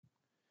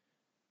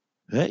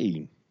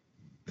Hey.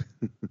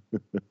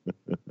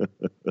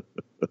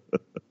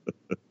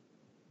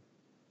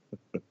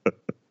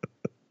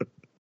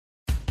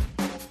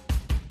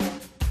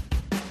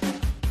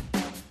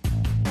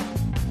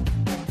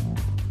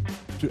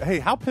 Hey,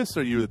 how pissed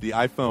are you that the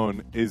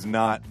iPhone is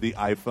not the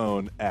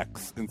iPhone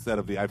X instead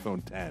of the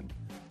iPhone 10?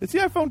 It's the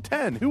iPhone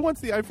 10. Who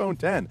wants the iPhone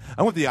 10?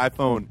 I want the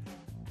iPhone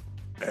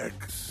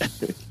X.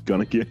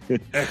 Gonna give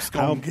X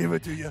gonna give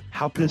it to you.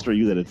 How pissed are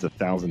you that it's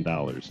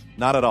 $1,000?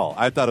 Not at all.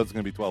 I thought it was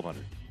going to be $1,200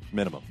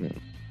 minimum. Yeah.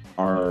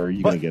 Are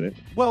you going to get it?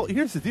 Well,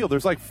 here's the deal.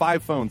 There's like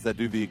 5 phones that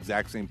do the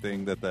exact same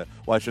thing that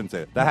I shouldn't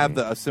say it. That have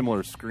a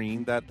similar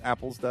screen that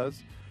Apple's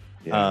does.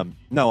 Yeah.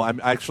 No, I'm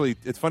actually,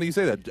 it's funny you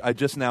say that. I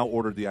just now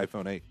ordered the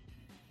iPhone 8.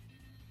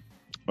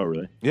 Oh,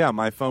 really? Yeah,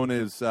 my phone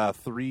is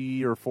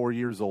 3 or 4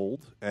 years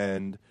old,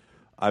 and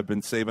I've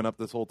been saving up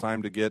this whole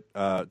time to get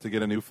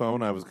a new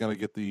phone. I was going to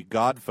get the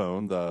God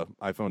phone, the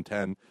iPhone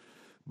 10,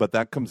 but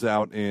that comes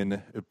out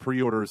in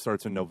pre-order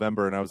starts in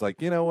November, and I was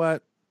like, you know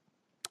what?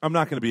 I'm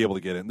not going to be able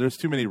to get it. There's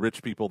too many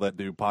rich people that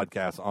do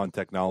podcasts on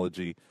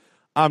technology.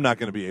 I'm not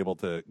going to be able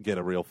to get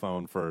a real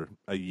phone for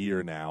a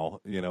year now.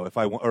 You know, if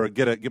I want or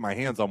get my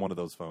hands on one of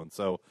those phones.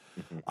 So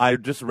I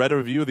just read a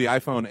review of the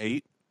iPhone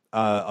 8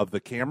 of the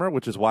camera,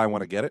 which is why I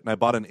want to get it. And I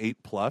bought an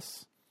 8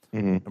 Plus.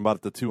 I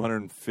bought the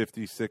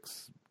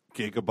 256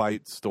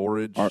 gigabyte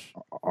storage.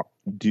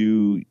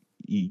 Do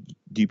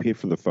you pay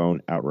for the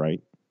phone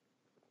outright?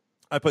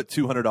 I put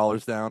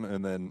 $200 down,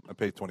 and then I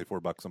pay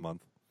 $24 a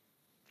month.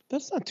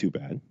 That's not too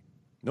bad.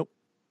 Nope.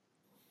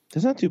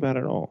 That's not too bad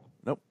at all.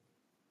 Nope.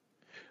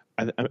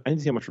 I didn't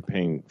see how much we're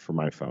paying for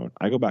my phone.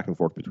 I go back and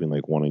forth between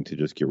like wanting to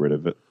just get rid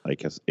of it,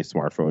 like as a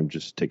smartphone,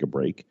 just take a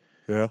break.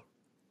 Yeah.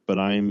 But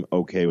I'm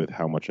okay with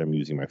how much I'm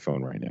using my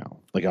phone right now.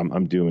 Like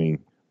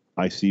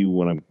I see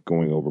when I'm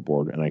going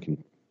overboard, and I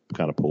can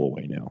kind of pull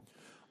away now.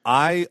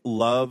 I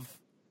love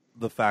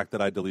the fact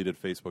that I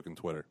deleted Facebook and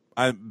Twitter.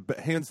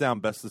 Hands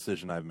down, best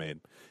decision I've made.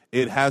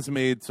 It has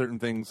made certain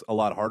things a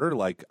lot harder.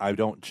 Like I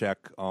don't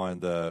check on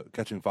the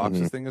Catching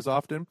Foxes thing as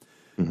often.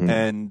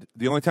 And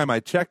the only time I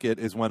check it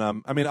is when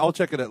I'll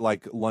check it at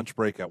like lunch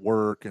break at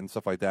work and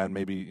stuff like that. And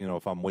maybe,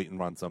 if I'm waiting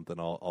on something,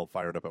 I'll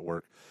fire it up at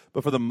work.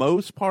 But for the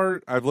most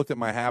part, I've looked at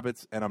my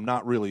habits and I'm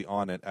not really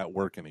on it at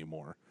work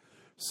anymore.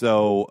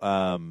 So,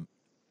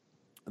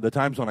 the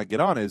times when I get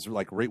on is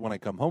like right when I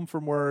come home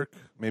from work,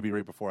 maybe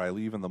right before I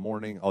leave in the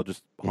morning, I'll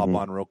just hop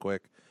on real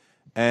quick.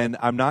 And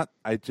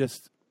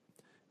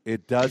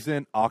it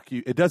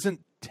doesn't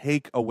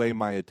take away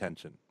my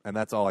attention. And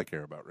that's all I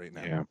care about right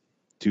now. Yeah.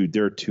 Dude,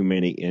 there are too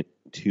many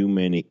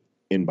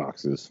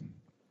inboxes.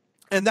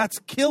 And that's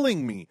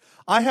killing me.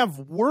 I have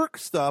work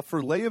stuff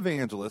for lay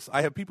evangelists.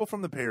 I have people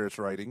from the parish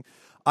writing.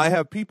 I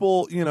have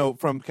people,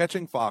 from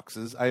Catching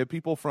Foxes. I have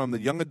people from the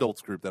young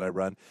adults group that I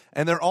run.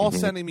 And they're all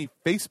sending me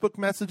Facebook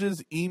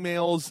messages,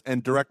 emails,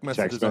 and direct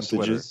messages on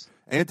Twitter.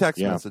 And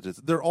text messages.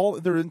 They're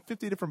in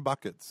 50 different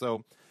buckets.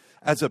 So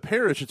as a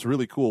parish, it's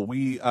really cool.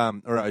 We,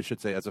 or I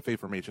should say as a faith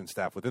formation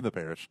staff within the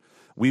parish,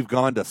 we've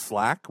gone to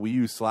Slack. We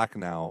use Slack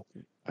now.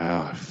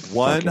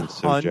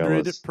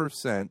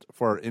 100%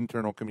 for our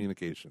internal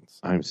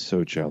communications. I'm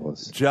so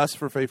jealous. Just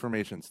for faith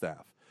formation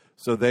staff.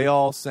 So they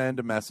all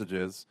send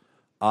messages.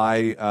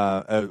 We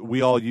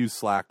all use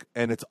Slack,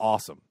 and it's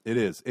awesome. It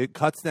is. It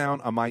cuts down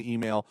on my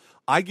email.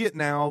 I get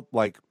now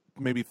like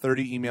maybe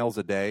 30 emails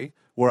a day,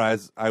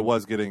 whereas I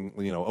was getting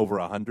over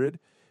 100,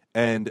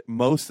 and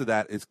most of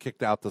that is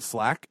kicked out to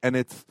Slack. And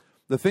it's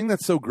the thing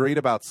that's so great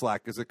about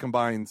Slack is it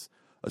combines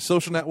a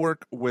social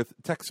network with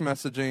text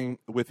messaging,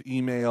 with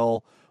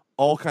email,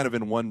 all kind of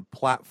in one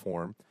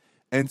platform.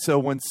 And so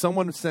when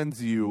someone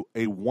sends you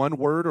a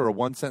one-word or a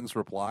one-sentence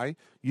reply,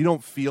 you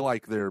don't feel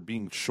like they're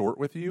being short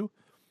with you.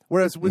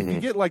 Whereas when you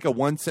get like a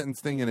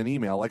one-sentence thing in an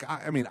email, like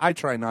I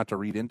try not to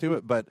read into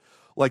it, but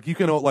like you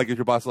can, like if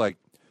your boss is like,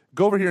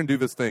 go over here and do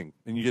this thing,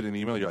 and you get an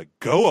email, you're like,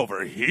 go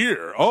over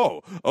here.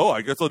 Oh,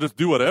 I guess I'll just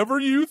do whatever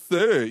you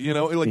say. You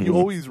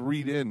always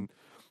read in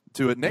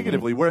to it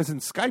negatively, whereas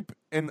in Skype,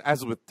 and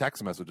as with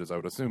text messages, I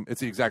would assume,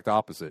 it's the exact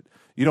opposite.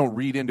 You don't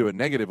read into it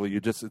negatively,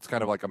 it's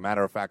kind of like a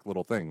matter-of-fact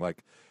little thing,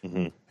 like,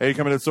 hey, you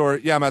coming to the store?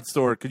 Yeah, I'm at the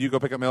store. Could you go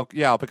pick up milk?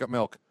 Yeah, I'll pick up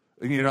milk.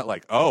 And you're not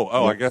like,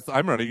 I guess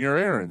I'm running your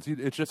errands.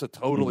 It's just a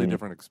totally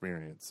different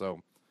experience,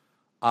 so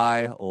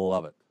I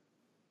love it.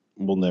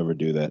 We'll never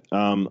do that.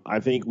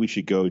 I think we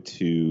should go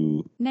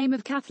to... Name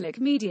of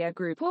Catholic media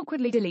group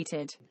awkwardly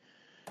deleted.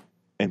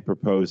 And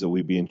propose that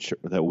we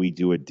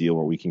do a deal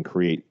where we can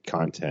create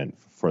content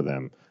for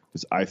them,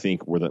 because I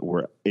think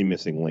we're a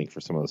missing link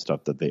for some of the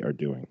stuff that they are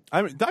doing.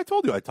 I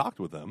told you I talked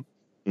with them.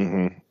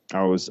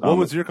 What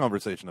was your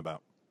conversation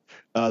about?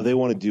 They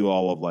want to do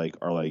all of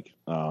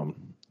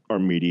our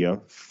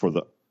media for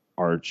the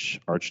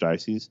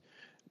archdiocese.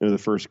 They're the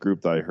first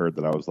group that I heard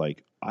that I was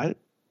like, I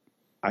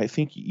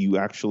think you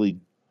actually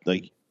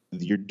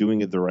you're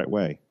doing it the right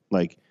way.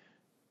 Like,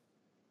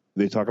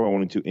 they talk about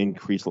wanting to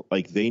increase,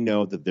 they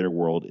know that their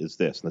world is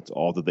this, and that's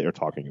all that they are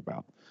talking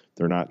about.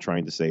 They're not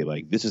trying to say,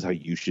 this is how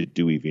you should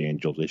do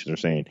evangelization. They're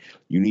saying,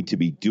 you need to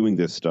be doing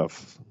this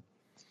stuff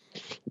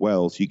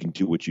well, so you can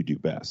do what you do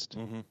best.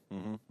 And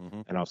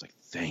I was like,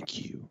 thank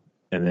you.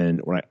 And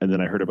then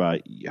I heard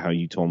about how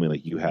you told me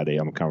like you had a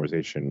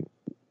conversation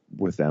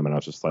with them, and I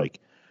was just like,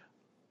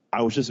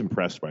 I was just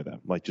impressed by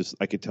them. Like, just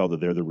I could tell that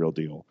they're the real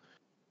deal.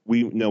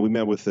 We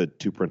met with the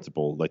two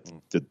principal, like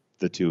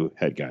the two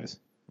head guys.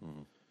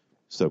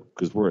 So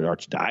because we're an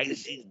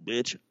archdiocese,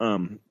 bitch.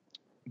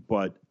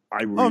 But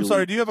I really. Oh, I'm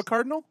sorry. Do you have a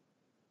cardinal?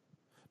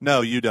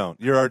 No, you don't.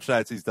 Your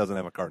archdiocese doesn't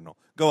have a cardinal.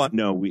 Go on.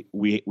 No,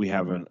 we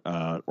have an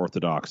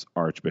Orthodox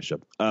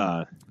archbishop.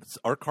 Our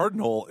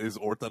cardinal is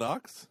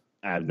Orthodox.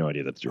 I have no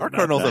idea that's true. Our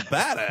cardinal's a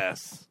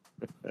badass.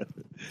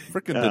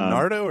 Freaking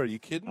Donardo? Are you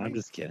kidding me? I'm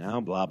just kidding.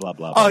 Oh, blah blah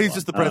blah. Oh, blah, he's blah.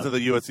 just the president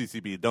of the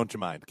USCCB. Don't you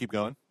mind? Keep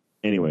going.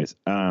 Anyways,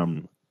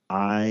 I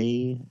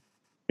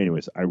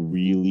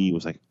really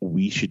was like,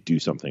 we should do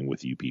something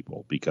with you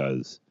people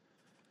because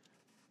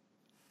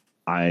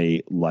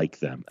I like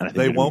them, and I think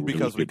They they're won't doing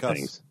because we good cuss.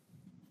 things.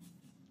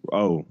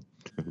 Oh,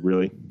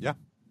 really? Yeah.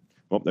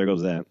 Well, there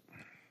goes that.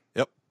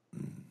 Yep.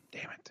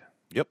 Damn it.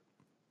 Yep.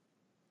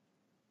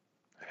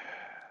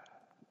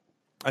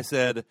 I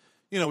said,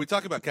 we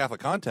talk about Catholic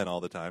content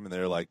all the time, and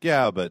they're like,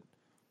 yeah, but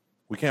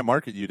we can't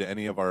market you to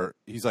any of our.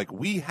 He's like,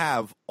 we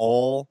have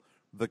all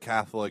the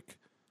Catholic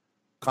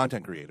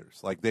content creators.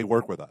 Like, they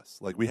work with us.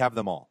 Like, we have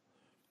them all.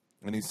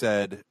 And he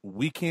said,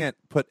 we can't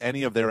put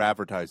any of their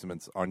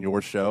advertisements on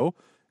your show,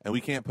 and we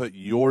can't put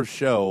your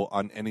show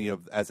on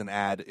as an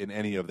ad in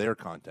any of their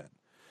content.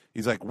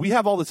 He's like, we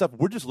have all this stuff.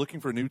 We're just looking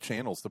for new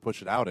channels to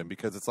push it out in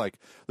because it's like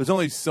there's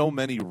only so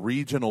many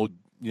regional,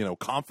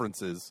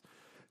 conferences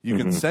you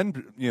can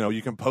send,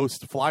 you can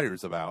post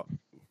flyers about.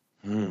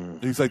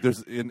 He's like,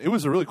 and it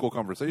was a really cool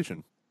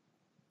conversation.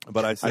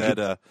 But I said,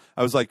 I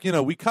was like,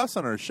 we cuss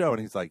on our show,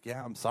 and he's like,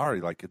 yeah, I'm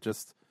sorry, like it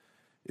just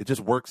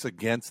works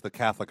against the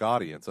Catholic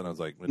audience, and I was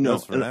like, it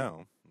does for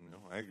now.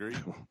 I agree.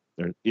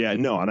 Yeah,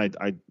 no, and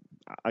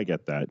I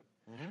get that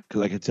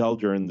because I could tell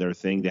during their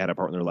thing they had a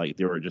part where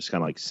they were just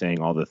kind of like saying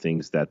all the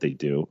things that they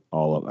do.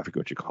 I forget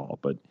what you call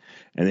it,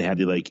 and they had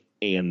the like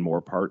and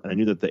more part, and I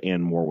knew that the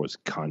and more was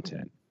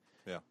content.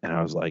 Yeah, and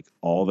I was like,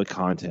 all the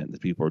content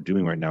that people are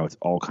doing right now, it's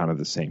all kind of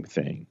the same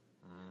thing.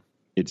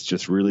 It's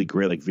just really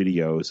great, like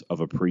videos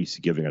of a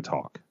priest giving a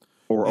talk,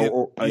 or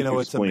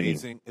it's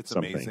amazing. It's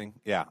something. amazing.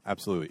 Yeah,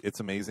 absolutely. It's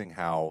amazing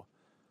how.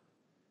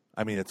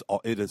 I mean,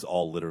 it is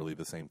all literally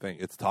the same thing.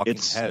 It's talking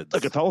heads.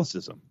 Like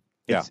Catholicism.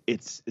 Yeah,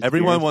 it's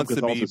everyone wants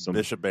to be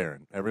Bishop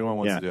Barron. Everyone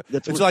wants to do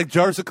it. It's like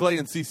Jars of Clay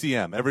and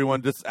CCM.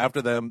 Everyone just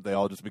after them, they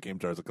all just became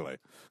Jars of Clay.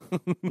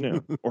 Yeah,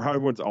 or how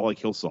everyone's all like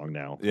Hillsong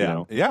now.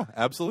 Yeah, yeah,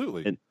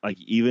 absolutely. And like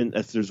even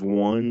if there's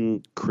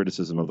one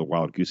criticism of the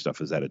Wild Goose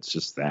stuff is that it's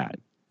just that.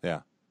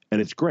 Yeah, and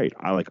it's great.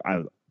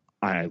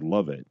 I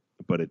love it,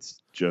 but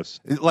it's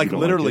just like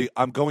literally.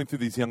 I'm going through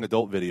these young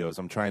adult videos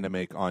I'm trying to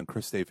make on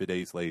Christe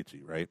Fides Legi,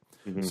 right?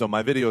 Mm-hmm. So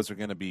my videos are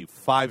going to be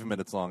 5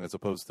 minutes long as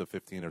opposed to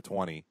 15 or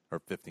 20 or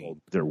 15. Well,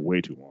 they're way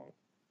too long.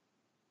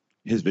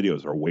 His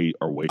videos are way too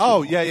long.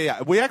 Oh, yeah.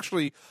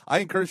 I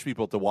encourage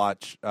people to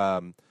watch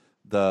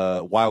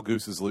the Wild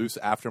Gooses Loose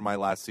after my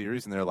last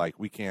series, and they're like,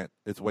 we can't.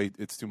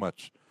 It's too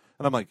much.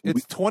 And I'm like,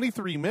 it's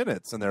 23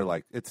 minutes, and they're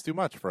like, it's too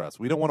much for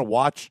us. We don't want to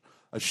watch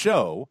a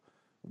show.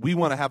 We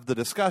want to have the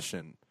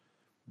discussion.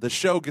 The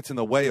show gets in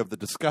the way of the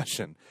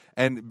discussion.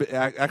 And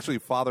actually,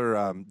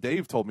 Father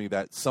Dave told me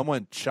that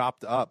someone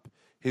chopped up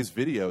his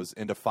videos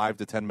into 5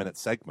 to 10 minute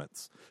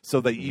segments.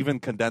 So they even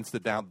condensed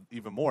it down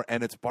even more.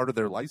 And it's part of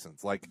their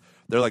license. Like,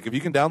 they're like, if you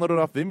can download it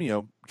off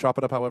Vimeo, chop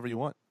it up however you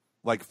want.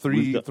 Like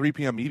 3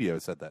 p.m. Media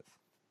said that.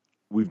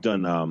 We've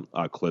done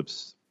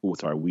clips. Oh,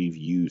 sorry, we've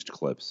used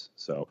clips.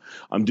 So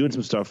I'm doing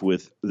some stuff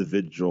with the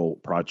Vigil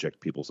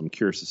Project people. So I'm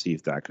curious to see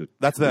if that could.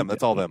 That's them.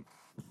 That's all them.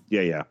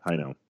 Yeah, I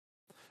know.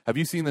 Have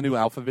you seen the new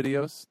Alpha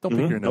videos? Don't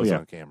pick your nose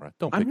on camera.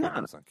 Don't pick your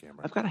nose on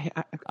camera.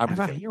 I've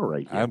got hair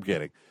right here. I'm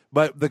kidding.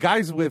 But the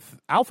guys with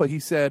Alpha, he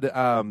said,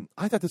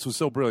 I thought this was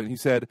so brilliant. He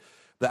said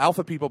the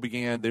Alpha people they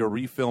were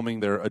refilming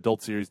their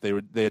adult series. They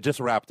had just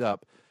wrapped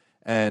up,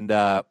 and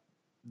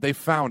they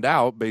found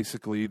out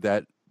basically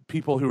that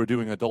people who were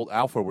doing adult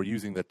Alpha were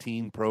using the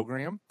teen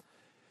program.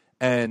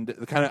 And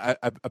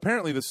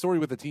apparently the story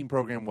with the teen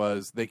program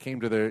was they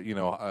came to their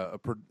a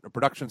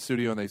production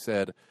studio and they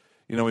said,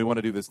 we want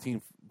to do this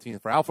teen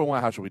for Alpha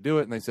One. How should we do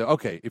it? And they said,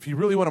 okay, if you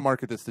really want to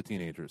market this to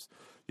teenagers,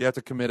 you have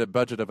to commit a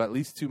budget of at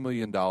least $2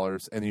 million,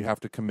 and you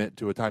have to commit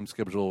to a time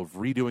schedule of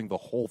redoing the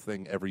whole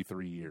thing every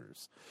 3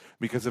 years.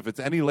 Because if it's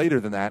any later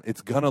than that,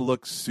 it's going to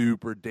look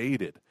super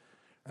dated.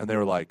 And they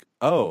were like,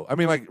 oh, I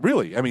mean, like,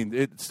 really? I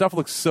mean, stuff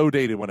looks so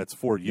dated when it's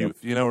for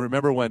youth. Yep.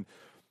 Remember when...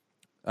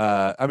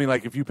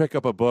 like if you pick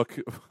up a book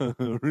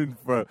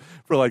for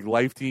like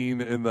Life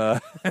Teen in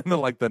the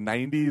like the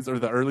 90s or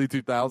the early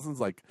 2000s,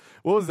 like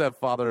what was that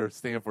Father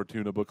Stanford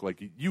Tuna book, like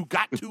You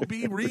Got to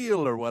Be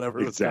Real or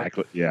whatever?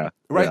 Exactly. Yeah.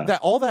 Right. Yeah. That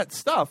all that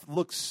stuff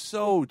looks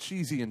so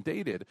cheesy and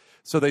dated.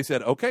 So they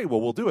said, okay, well,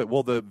 we'll do it.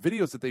 Well, the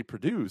videos that they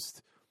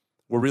produced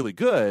were really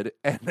good,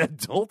 and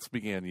adults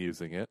began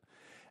using it,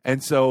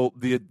 and so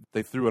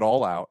they threw it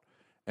all out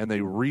and they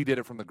redid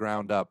it from the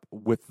ground up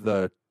with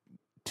the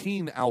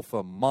Teen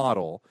Alpha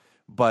model,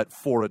 but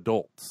for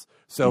adults.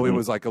 So it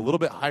was like a little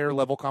bit higher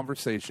level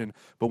conversation.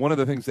 But one of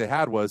the things they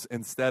had was,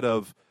 instead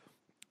of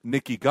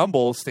Nicky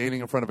Gumbel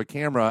standing in front of a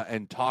camera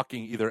and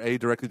talking either A,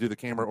 directly to the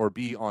camera, or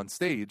B, on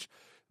stage,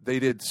 they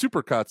did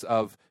supercuts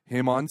of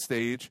him on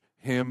stage,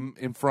 him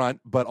in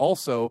front, but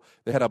also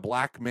they had a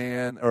black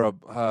man or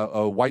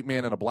a white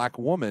man and a black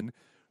woman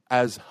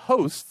as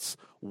hosts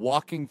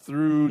walking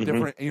through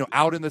different,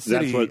 out in the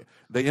city.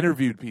 They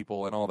interviewed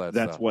people and all that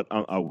That's stuff.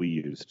 what we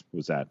used,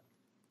 was that.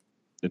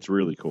 It's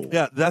really cool.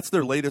 Yeah, that's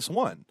their latest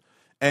one.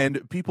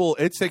 And people,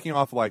 it's taking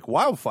off like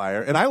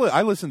wildfire. And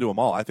I listen to them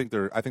all. I think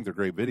they're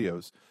great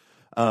videos.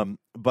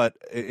 But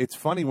it's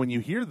funny when you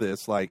hear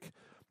this, like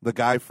the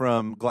guy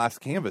from Glass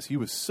Canvas, he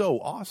was so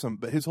awesome.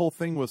 But his whole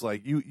thing was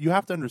like, you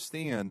have to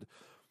understand,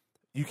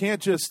 you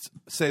can't just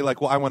say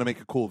like, well, I want to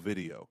make a cool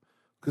video.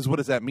 Because what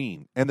does that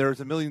mean? And there's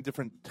a million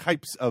different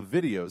types of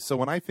videos. So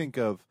when I think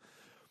of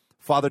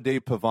Father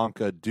Dave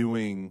Pivonka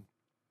doing,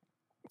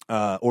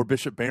 or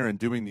Bishop Barron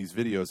doing these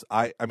videos,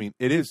 I mean,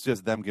 it is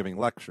just them giving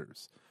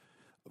lectures.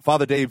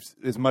 Father Dave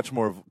is much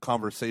more of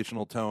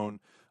conversational tone.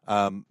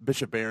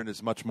 Bishop Barron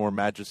is much more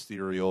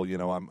magisterial.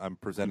 I'm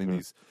presenting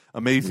these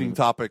amazing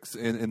topics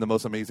in the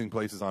most amazing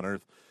places on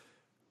earth.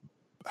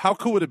 How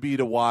cool would it be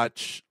to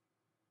watch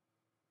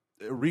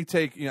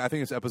retake? I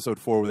think it's episode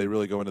 4 where they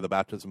really go into the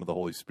baptism of the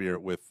Holy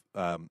Spirit with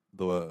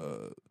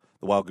the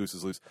Wild Goose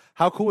is Loose.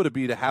 How cool would it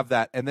be to have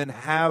that, and then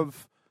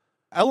have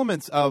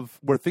elements of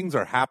where things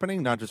are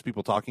happening, not just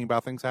people talking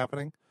about things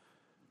happening?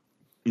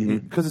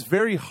 Because it's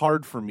very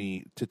hard for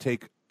me to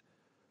take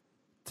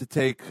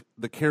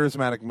the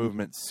charismatic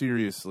movement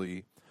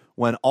seriously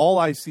when all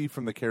I see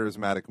from the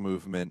charismatic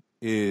movement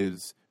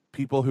is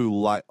people who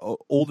like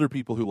older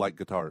people who like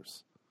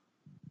guitars.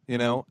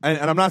 And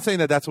I'm not saying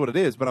that that's what it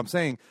is, but I'm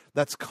saying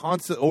that's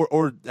constant,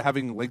 or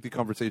having lengthy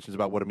conversations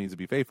about what it means to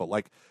be faithful.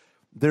 Like,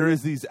 there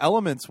is these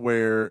elements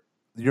where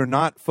you're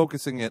not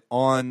focusing it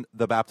on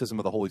the baptism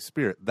of the Holy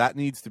Spirit. That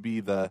needs to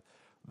be the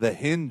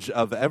hinge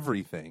of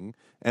everything,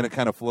 and it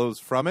kind of flows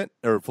from it,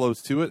 or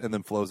flows to it, and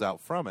then flows out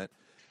from it.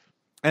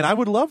 And I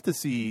would love to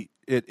see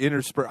it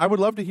intersperse. I would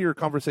love to hear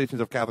conversations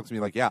of Catholics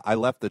being like, yeah, I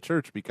left the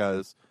church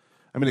because,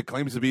 it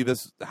claims to be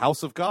this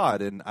house of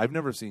God, and I've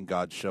never seen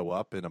God show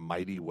up in a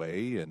mighty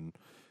way, and,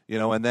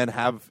 and then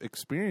have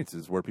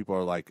experiences where people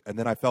are like, and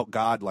then I felt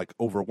God, like,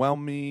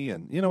 overwhelm me,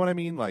 and you know what I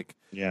mean? Like,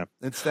 yeah.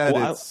 Instead,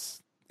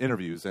 it's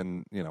interviews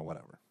and,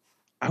 whatever.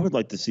 I would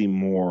like to see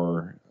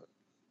more.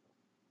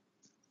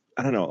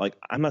 I don't know. Like,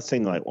 I'm not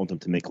saying that I want them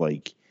to make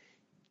like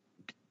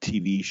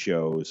TV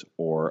shows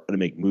or to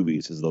make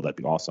movies, as though that'd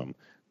be awesome.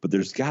 But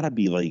there's got to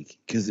be like,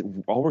 because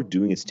all we're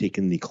doing is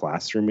taking the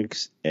classroom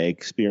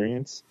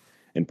experience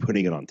and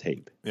putting it on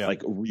tape,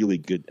 like really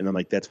good. And I'm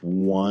like, that's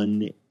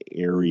one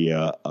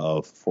area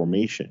of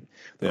formation.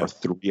 There are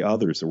 3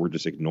 others that we're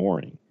just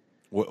ignoring.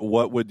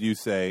 What would you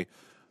say?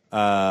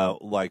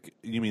 Like,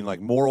 you mean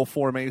like moral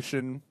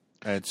formation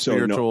and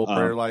spiritual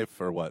prayer life,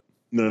 or what?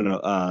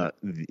 No.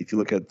 If you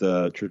look at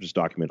the church's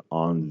document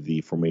on the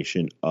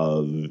formation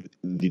of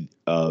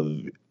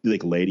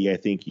like laity, I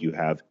think you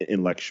have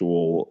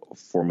intellectual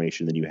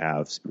formation, then you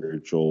have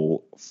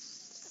spiritual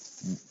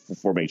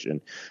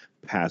formation,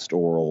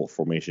 pastoral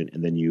formation,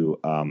 and then you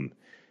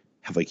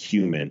have like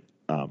human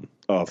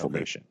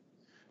formation.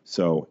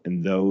 So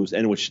in those,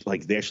 and which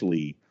like they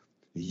actually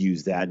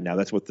use that now.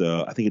 That's what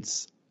I think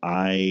it's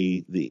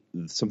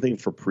something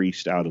for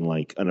priest out in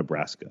like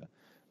Nebraska.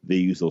 They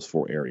use those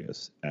 4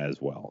 areas as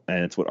well,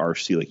 and it's what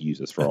RC like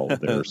uses for all of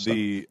their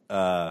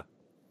stuff.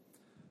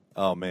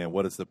 Oh man,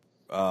 what is the?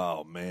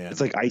 Oh man, it's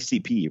like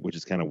ICP, which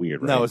is kind of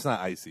weird, right? No, it's not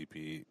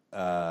ICP.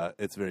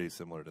 It's very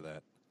similar to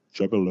that.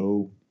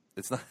 Juggalo.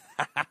 It's not.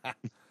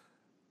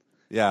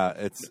 Yeah,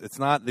 it's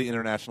not the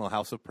International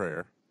House of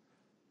Prayer.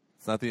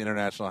 It's not the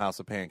International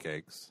House of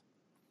Pancakes.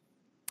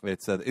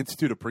 It's the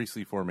Institute of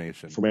Priestly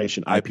Formation.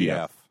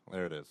 IPF.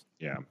 There it is.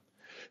 Yeah.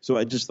 So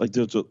I just like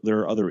there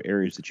are other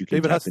areas that you can.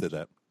 David Huss did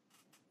that.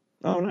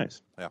 Oh,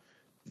 nice. Yeah.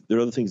 There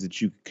are other things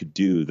that you could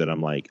do that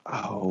I'm like,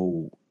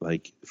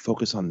 like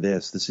focus on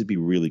this. This would be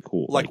really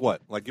cool. Like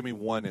what? Like, give me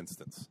one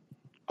instance.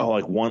 Oh,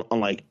 like one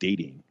on like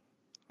dating.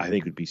 I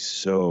think would be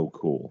so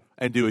cool.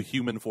 And do a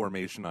human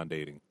formation on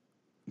dating.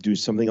 Do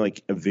something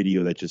like a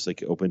video that just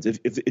like opens.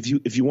 If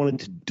you wanted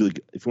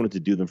to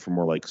do them for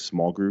more like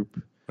small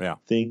group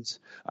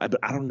things, but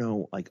I don't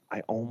know. Like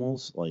I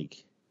almost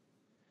like.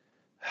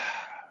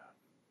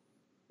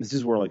 This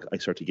is where like I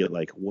start to get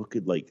like what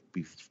could like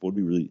be what would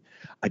be really.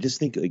 I just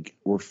think like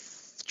we're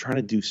trying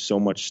to do so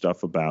much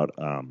stuff about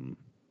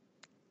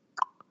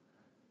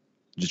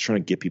just trying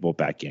to get people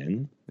back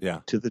in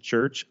to the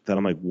church that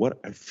I'm like,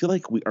 what? I feel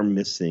like we are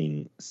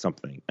missing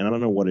something, and I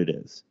don't know what it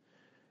is.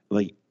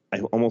 Like I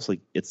almost like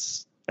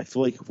it's. I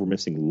feel like we're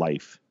missing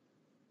life.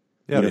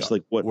 Yeah, it's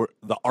like what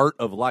the art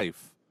of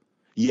life.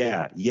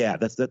 Yeah,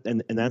 that's that,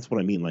 and that's what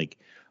I mean. Like,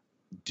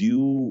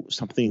 do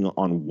something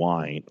on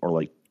wine or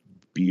like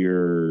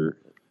beer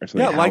or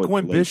something. Yeah, like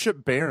when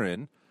Bishop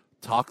Barron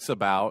talks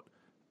about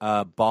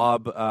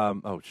Bob.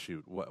 Oh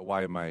shoot,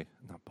 why am I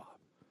not Bob?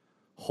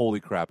 Holy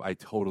crap! I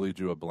totally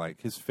drew a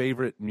blank. His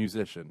favorite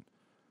musician,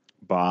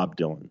 Bob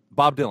Dylan.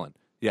 Bob Dylan.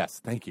 Yes,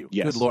 thank you.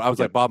 Yes. Good Lord, I was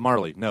Yep. like Bob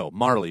Marley. No,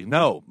 Marley.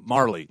 No,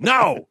 Marley.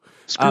 No.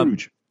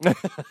 Scrooge.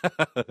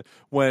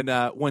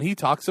 When he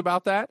talks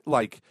about that,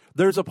 like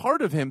there's a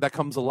part of him that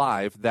comes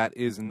alive that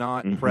is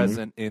not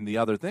present in the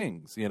other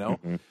things, you know?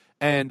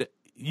 And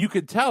you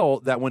could tell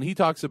that when he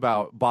talks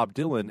about Bob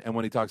Dylan and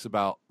when he talks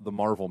about the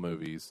Marvel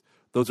movies,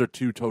 those are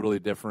two totally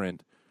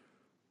different.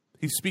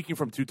 He's speaking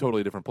from two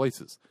totally different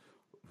places.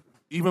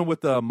 Even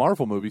with the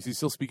Marvel movies, he's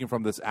still speaking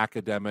from this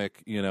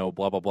academic, you know,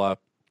 blah, blah, blah.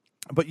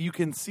 But you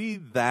can see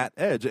that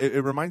edge.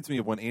 It reminds me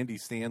of when Andy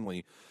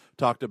Stanley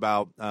talked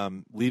about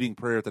leading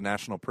prayer at the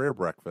National Prayer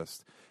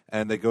Breakfast.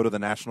 And they go to the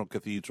National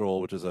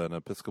Cathedral, which is an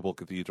Episcopal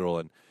cathedral,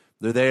 and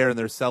they're there and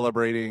they're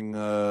celebrating,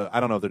 I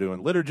don't know if they're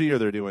doing liturgy or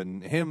they're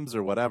doing hymns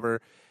or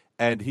whatever.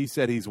 And he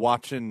said he's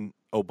watching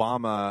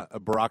Obama,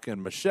 Barack,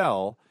 and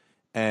Michelle,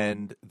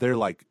 and they're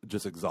like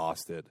just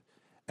exhausted.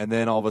 And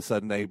then all of a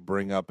sudden they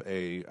bring up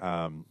a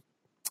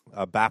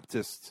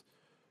Baptist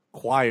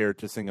choir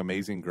to sing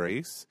Amazing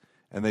Grace.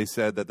 And they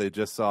said that they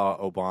just saw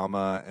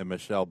Obama and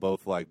Michelle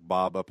both like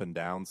bob up and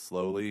down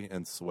slowly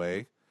and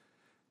sway.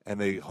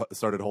 And they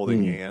started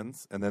holding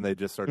hands, and then they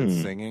just started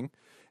singing.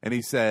 And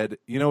he said,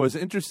 you know, what's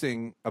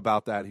interesting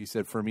about that, he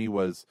said, for me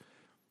was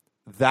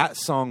that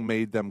song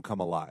made them come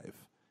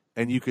alive.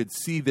 And you could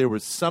see there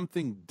was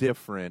something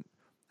different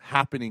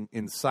happening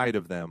inside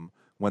of them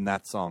when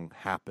that song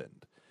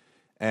happened.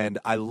 And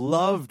I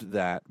loved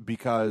that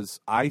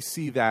because I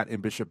see that in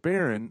Bishop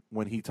Barron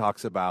when he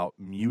talks about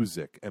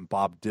music and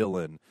Bob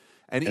Dylan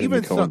and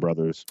even the Coen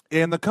brothers.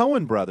 And the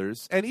Coen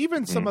brothers, and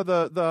even some of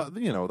the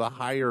you know, the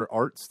higher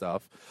art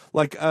stuff.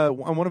 Like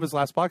on one of his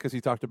last podcasts,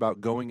 he talked about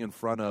going in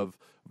front of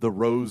the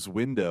rose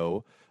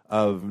window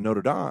of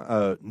Notre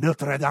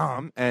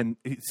Dame, and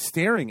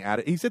staring at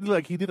it. He said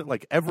like he did it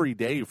like every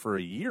day for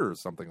a year or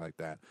something like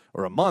that,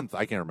 or a month.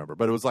 I can't remember,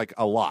 but it was like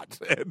a lot.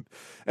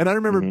 And I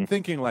remember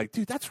thinking like,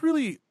 dude, that's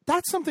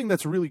something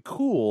that's really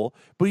cool.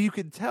 But you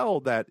could tell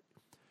that,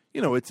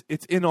 you know, it's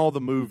in all the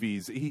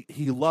movies.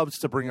 He loves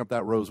to bring up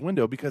that rose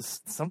window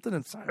because something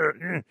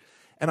inside.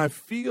 And I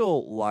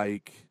feel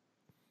like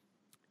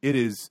it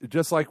is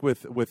just like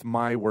with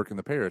my work in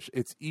the parish.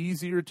 It's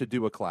easier to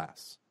do a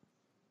class.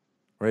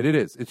 Right, it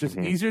is. It's just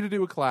easier to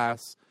do a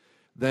class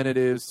than it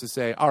is to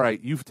say, all right,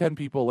 you've 10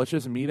 people, let's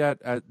just meet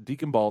at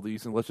Deacon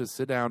Baldy's and let's just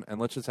sit down and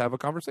let's just have a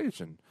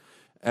conversation.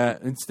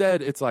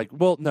 Instead, it's like,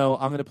 well, no,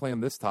 I'm going to plan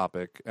this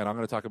topic and I'm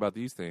going to talk about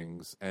these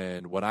things.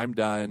 And when I'm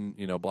done,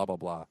 you know, blah, blah,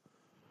 blah.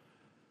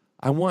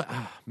 So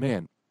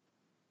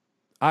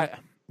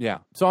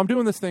I'm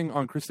doing this thing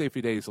on Christe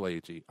Fides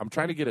Laity. I'm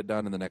trying to get it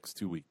done in the next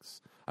 2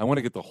 weeks. I want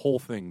to get the whole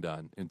thing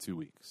done in 2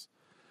 weeks.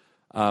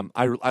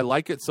 I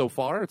like it so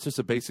far. It's just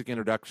a basic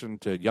introduction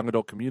to young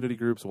adult community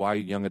groups, why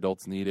young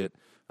adults need it,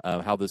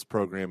 how this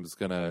program is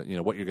going to, you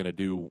know, what you're going to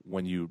do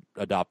when you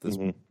adopt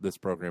this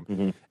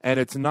program. And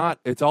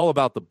it's all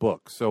about the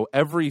book. So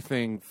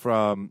everything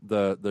from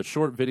the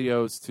short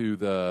videos to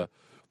the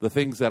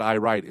things that I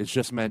write is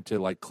just meant to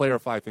like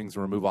clarify things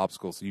and remove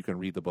obstacles so you can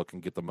read the book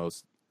and get the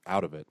most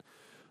out of it.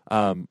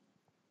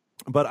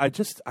 But I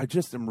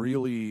just am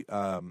really,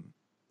 I'm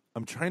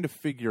trying to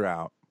figure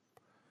out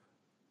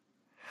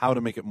how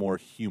to make it more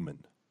human.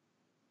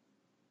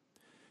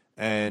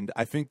 And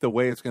I think the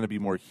way it's going to be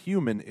more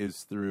human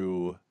is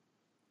through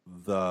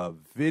the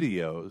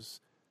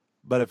videos.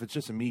 But if it's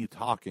just me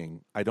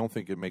talking, I don't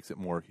think it makes it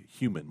more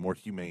human, more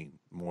humane,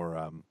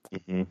 more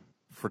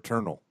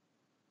fraternal.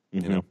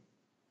 You know?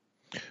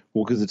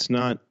 Well, because it's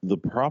not the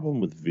problem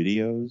with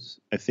videos.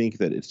 I think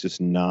that it's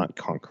just not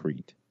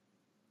concrete.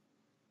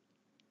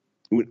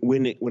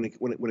 When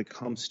it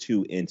comes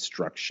to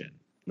instruction,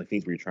 like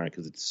things where you're trying,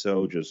 because it's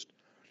so just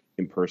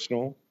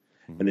impersonal,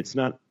 and it's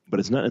not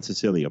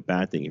necessarily a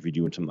bad thing if you're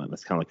doing something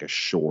that's kind of like a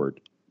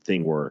short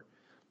thing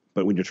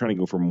but when you're trying to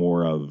go for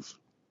more of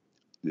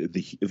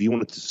if you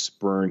want it to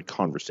spurn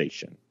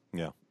conversation,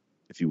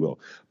 if you will,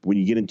 but when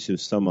you get into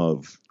some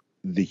of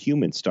the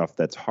human stuff,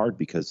 that's hard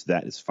because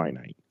that is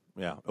finite.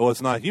 Yeah. Well,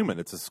 it's not human.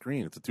 It's a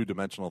screen. It's a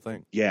two-dimensional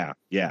thing. Yeah.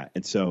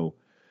 And so,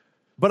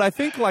 but I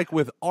think like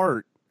with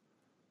art,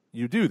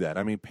 you do that.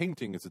 I mean,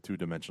 painting is a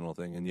two-dimensional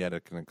thing, and yet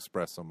it can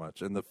express so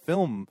much. And the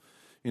film,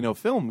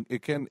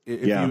 it can.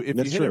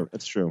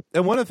 That's true.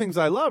 And one of the things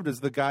I loved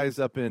is the guys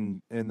up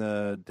in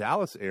the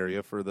Dallas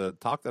area for the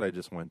talk that I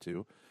just went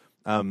to.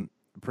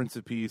 Prince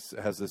of Peace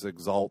has this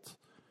Exalt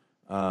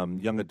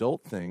young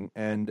adult thing,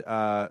 and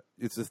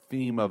it's a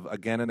theme of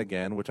Again and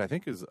Again, which I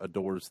think is a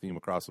Doors theme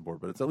across the board,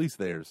 but it's at least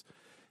theirs.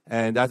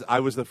 And I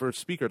was the first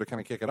speaker to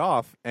kind of kick it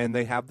off, and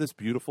they have this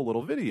beautiful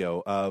little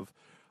video of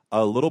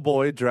a little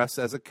boy dressed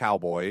as a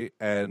cowboy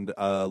and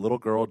a little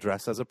girl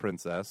dressed as a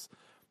princess.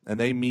 And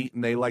they meet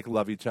and they like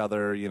love each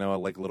other,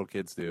 like little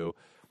kids do.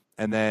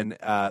 And then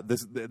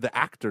the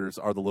actors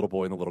are the little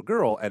boy and the little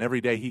girl. And every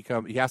day he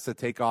has to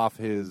take off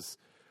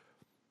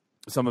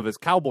some of his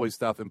cowboy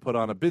stuff and put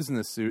on a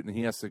business suit, and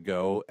he has to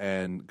go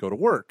to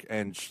work.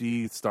 And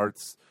she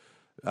starts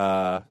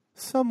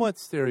somewhat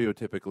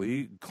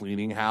stereotypically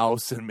cleaning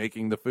house and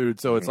making the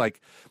food. So it's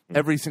like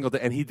every single day,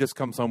 and he just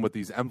comes home with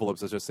these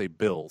envelopes that just say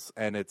bills,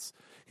 and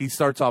he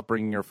starts off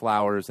bringing her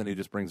flowers, and he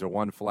just brings her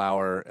one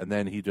flower, and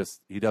then he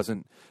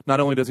doesn't. Not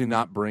only does he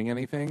not bring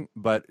anything,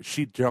 but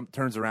she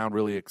turns around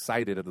really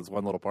excited at this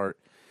one little part.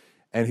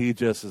 And he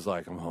just is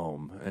like, I'm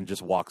home, and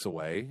just walks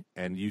away.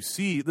 And you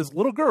see this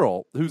little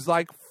girl who's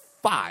like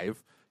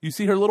 5. You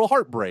see her little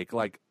heart break.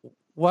 Like,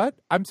 what?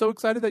 I'm so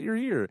excited that you're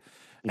here.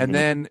 And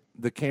then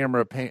the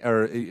camera,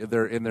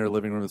 they're in their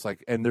living room. It's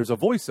like, and there's a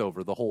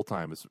voiceover the whole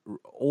time. It's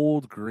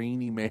old,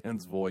 grainy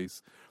man's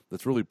voice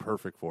that's really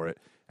perfect for it.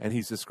 And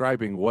he's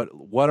describing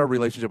what our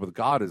relationship with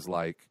God is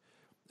like.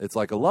 It's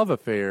like a love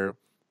affair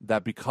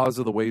that because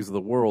of the ways of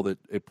the world,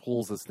 it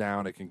pulls us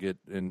down. It can get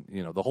in,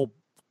 the whole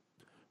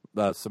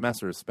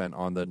semester is spent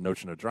on the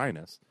notion of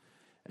dryness,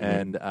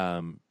 and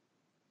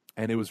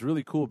it was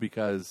really cool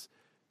because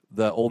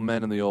the old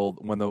men and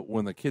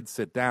when the kids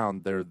sit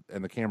down there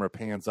and the camera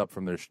pans up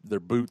from their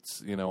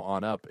boots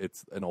on up,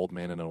 it's an old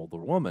man and an older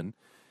woman,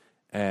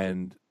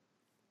 and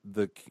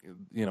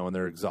and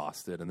they're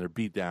exhausted and they're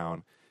beat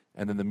down,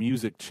 and then the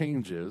music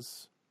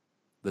changes,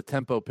 the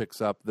tempo picks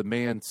up, the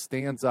man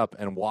stands up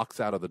and walks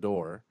out of the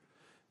door,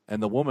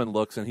 and the woman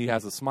looks and he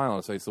has a smile on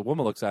his face. The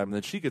woman looks at him, and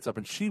then she gets up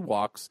and she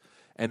walks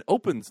and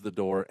opens the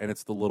door, and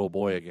it's the little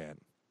boy again.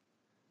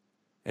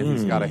 And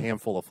he's got a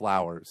handful of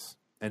flowers,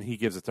 and he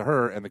gives it to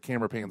her, and the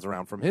camera pans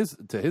around from his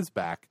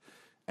back,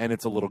 and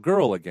it's a little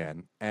girl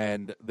again.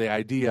 And the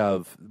idea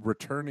of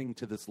returning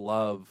to this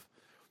love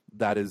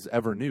that is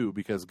ever new,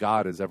 because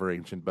God is ever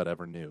ancient but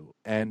ever new.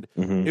 And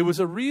it was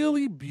a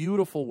really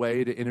beautiful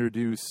way to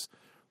introduce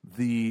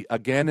the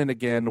again and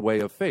again way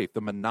of faith,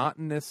 the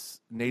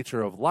monotonous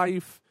nature of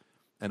life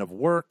and of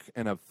work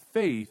and of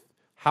faith.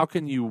 How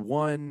can you,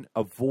 one,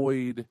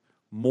 avoid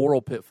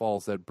moral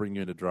pitfalls that bring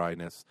you into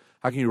dryness?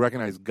 How can you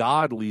recognize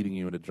God leading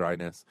you into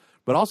dryness?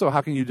 But also,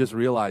 how can you just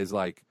realize,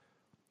 like,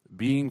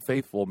 being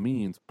faithful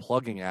means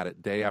plugging at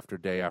it day after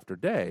day after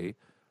day,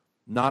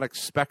 not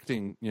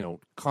expecting,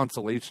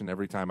 consolation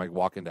every time I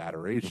walk into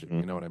adoration.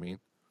 You know what I mean?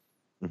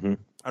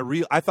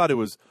 I thought it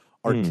was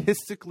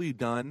artistically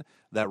done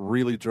that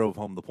really drove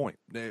home the point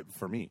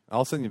for me.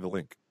 I'll send you the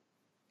link.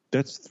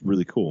 That's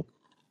really cool.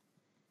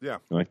 Yeah.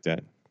 I like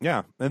that.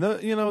 Yeah, and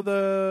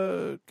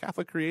the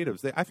Catholic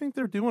creatives, I think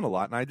they're doing a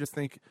lot, and I just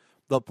think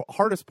the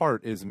hardest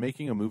part is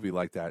making a movie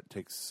like that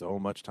takes so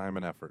much time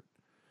and effort.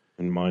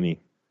 And money.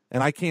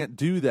 And I can't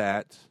do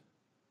that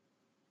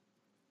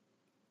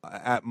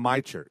at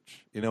my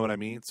church, you know what I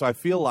mean? So I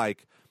feel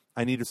like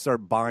I need to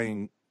start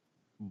buying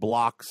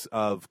blocks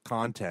of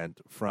content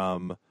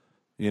from,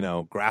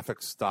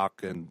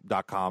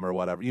 graphicstock.com or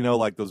whatever,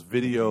 like those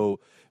video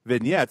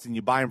vignettes, and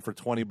you buy them for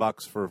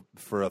 $20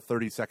 for a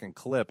 30-second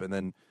clip, and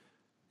then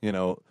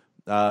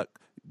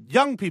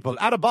young people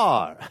at a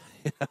bar,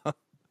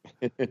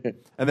 and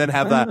then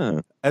have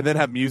that, and then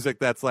have music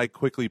that's like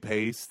quickly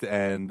paced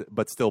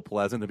but still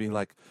pleasant to be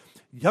like,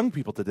 young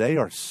people today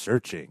are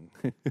searching.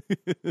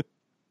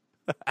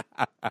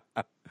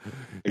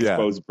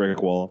 Exposed brick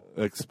wall.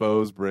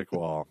 Exposed brick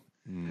wall.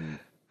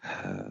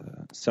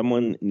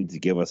 Someone needs to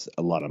give us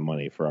a lot of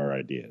money for our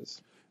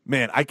ideas.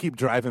 Man, I keep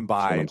driving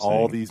by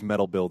all these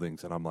metal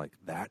buildings, and I'm like,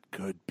 that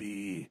could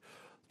be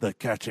the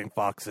Catching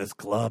Foxes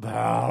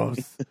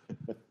clubhouse.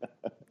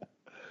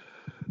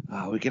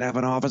 We could have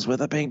an office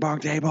with a ping pong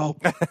table.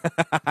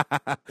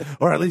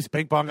 Or at least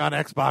ping pong on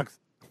Xbox.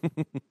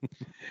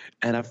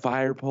 And a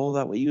fire pole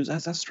that we use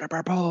as a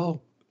stripper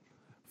pole.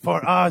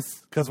 For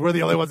us, because we're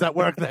the only ones that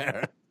work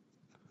there.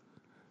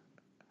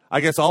 I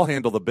guess I'll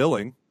handle the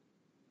billing.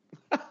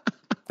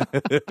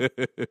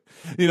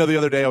 The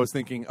other day I was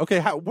thinking, okay,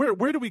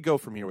 where do we go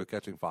from here with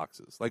Catching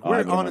Foxes? Like,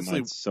 where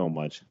honestly, so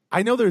much.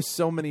 I know there's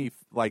so many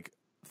like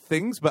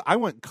things, but I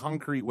want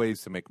concrete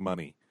ways to make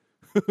money.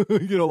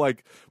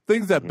 Like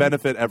things that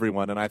benefit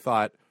everyone. And I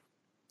thought,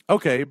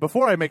 okay,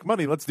 before I make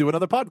money, let's do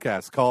another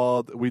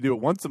podcast we do it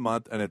once a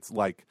month, and it's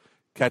like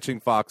Catching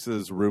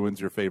Foxes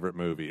ruins your favorite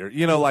movie, or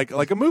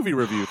like a movie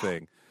review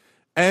thing.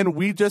 And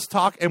we just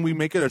talk, and we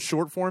make it a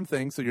short form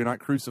thing, so you're not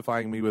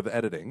crucifying me with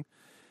editing.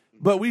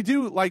 But we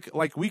do like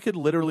we could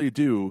literally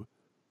do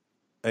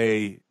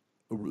a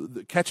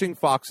Catching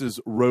Foxes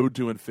Road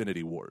to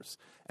Infinity Wars,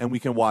 and we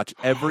can watch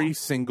every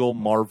single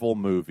Marvel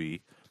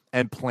movie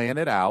and plan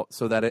it out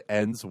so that it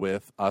ends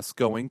with us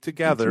going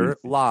together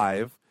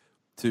live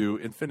to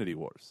Infinity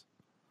Wars.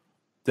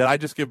 Did I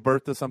just give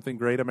birth to something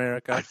great,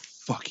 America? I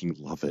fucking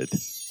love it.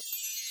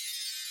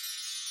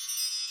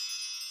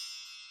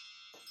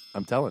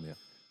 I'm telling you.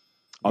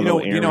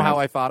 You know how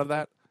I thought of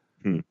that?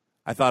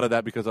 I thought of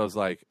that because I was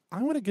like,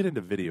 I want to get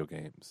into video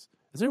games.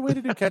 Is there a way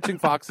to do Catching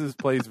Foxes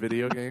plays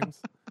video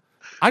games?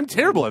 I'm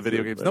terrible at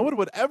video games. No one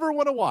would ever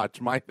want to watch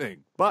my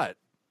thing, but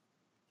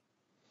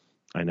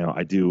I know.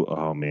 I do.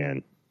 Oh,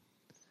 man.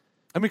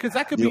 I mean, because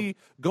that could be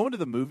going to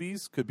the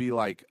movies could be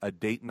like a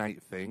date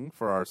night thing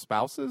for our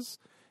spouses,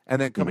 and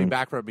then coming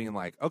back from it being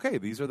like, okay,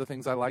 these are the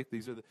things I like.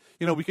 These are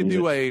the, we could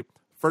do a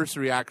first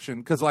reaction,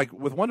 because like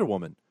with Wonder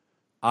Woman,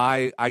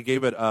 I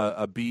gave it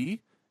a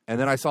B, And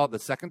then I saw it the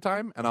second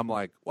time, and I'm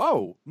like,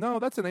 whoa, no,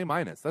 that's an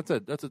A-. That's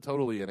a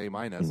totally an A-.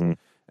 Mhm.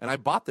 And I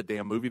bought the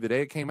damn movie the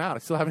day it came out. I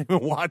still haven't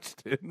even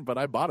watched it, but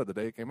I bought it the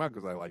day it came out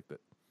because I liked it.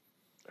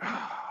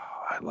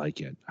 I like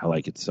it. I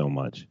like it so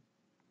much.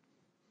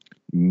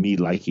 Me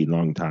like it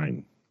long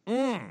time.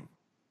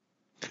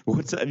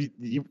 What's that?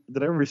 Did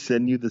I ever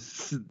send you the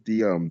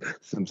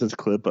Simpsons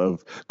clip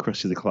of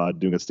Krusty the Clown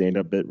doing a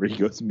stand-up bit where he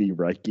goes, "Me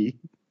Reiki,"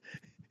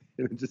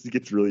 and it just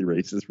gets really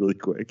racist really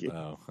quick.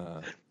 Oh,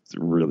 It's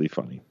really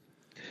funny.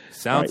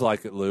 sounds Right.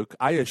 like it, Luke.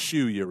 I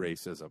eschew your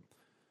racism.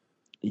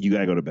 You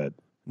gotta go to bed.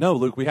 No,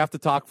 Luke, we have to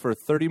talk for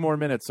 30 more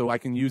minutes so I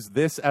can use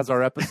this as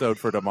our episode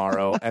for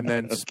tomorrow and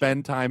then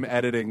spend time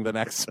editing the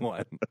next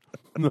one.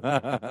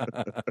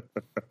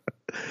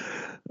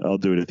 I'll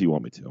do it if you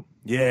want me to.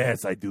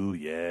 Yes, I do.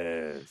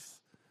 Yes.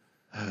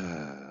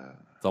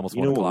 It's almost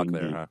You 1 know what o'clock we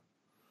there, need? huh?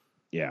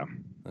 Yeah,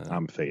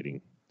 I'm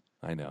fading.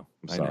 I know.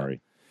 I'm I know.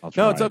 sorry. I'll No,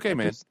 try. it's okay,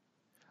 man.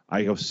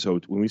 I was so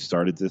when we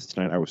started this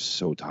tonight, I was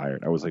so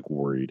tired. I was like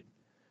worried.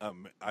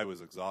 I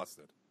was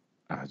exhausted.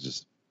 I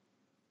just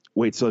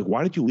wait. So like,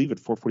 why did you leave at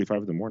 4:45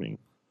 in the morning?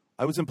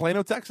 I was in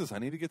Plano, Texas. I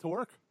need to get to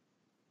work.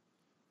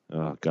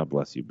 Oh, God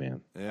bless you,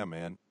 man. Yeah,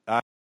 man.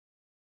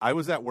 I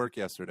was at work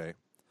yesterday.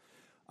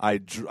 I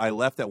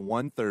left at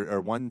 1:30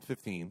 or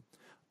 1:15.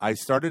 I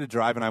started to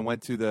drive and I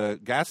went to the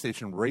gas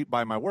station right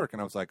by my work,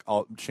 and I was like,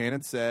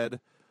 Shannon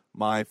said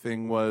my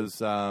thing was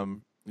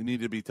it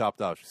needed to be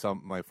topped off.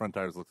 My front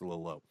tires looked a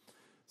little low.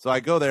 So I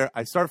go there,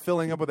 I start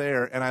filling up with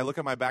air, and I look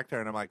at my back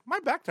tire, and I'm like, my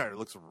back tire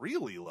looks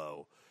really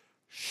low.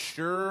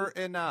 Sure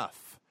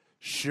enough,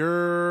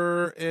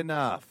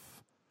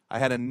 I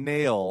had a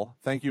nail,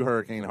 thank you,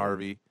 Hurricane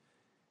Harvey,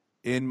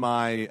 in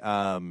my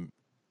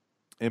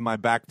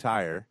back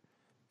tire,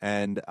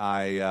 and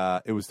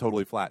it was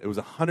totally flat. It was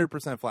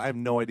 100% flat. I have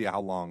no idea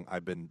how long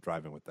I've been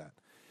driving with that.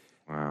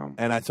 Wow.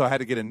 And so I had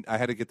to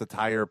get the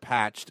tire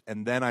patched,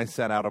 and then I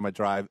set out on my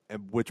drive,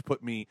 which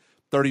put me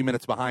 30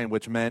 minutes behind,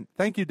 which meant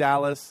thank you,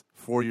 Dallas,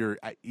 for your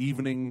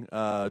evening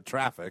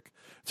traffic.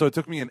 So it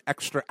took me an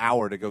extra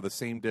hour to go the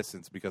same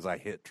distance because I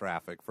hit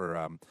traffic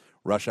for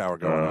rush hour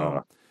going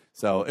home.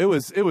 So it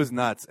was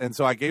nuts. And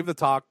so I gave the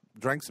talk,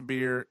 drank some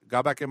beer,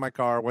 got back in my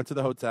car, went to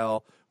the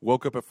hotel,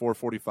 woke up at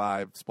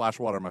 4:45,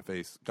 splashed water in my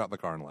face, got in the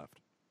car and left.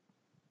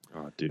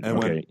 Oh, dude. And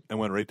Okay.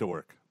 went right to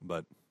work.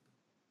 But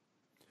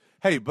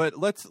hey,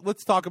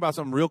 let's talk about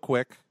something real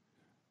quick.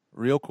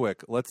 Real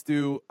quick.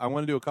 I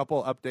want to do a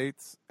couple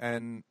updates,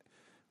 and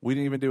we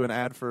didn't even do an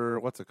ad for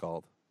what's it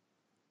called?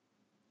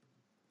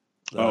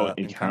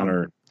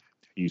 Encounter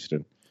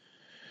Houston.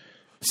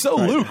 So,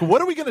 Right. Luke,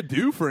 what are we going to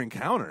do for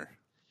Encounter?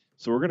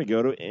 So we're gonna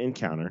go to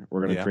Encounter.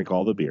 We're gonna Yeah. drink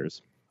all the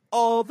beers.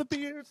 All the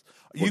beers.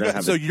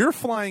 We're You're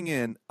flying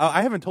in.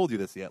 I haven't told you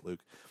this yet,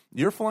 Luke.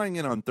 You're flying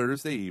in on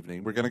Thursday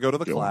evening. We're going to go to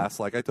the Go on. class,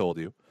 like I told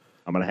you.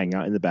 I'm gonna hang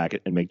out in the back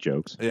and make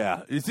jokes.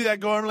 Yeah. You see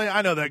that Gormley?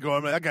 I know that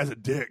Gormley. That guy's a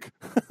dick.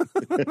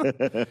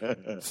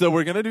 So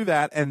we're going to do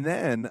that. And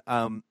then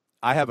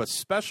I have a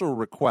special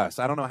request.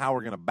 I don't know how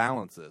we're going to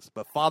balance this,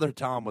 but Father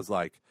Tom was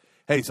like,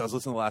 hey, so I was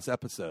listening to the last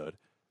episode.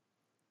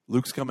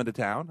 Luke's coming to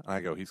town. And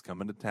I go, he's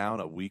coming to town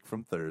a week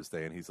from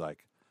Thursday. And he's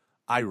like,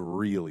 I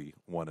really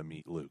want to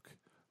meet Luke.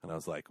 And I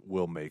was like,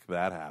 we'll make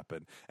that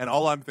happen. And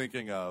all I'm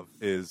thinking of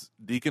is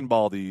Deacon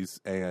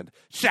Baldy's and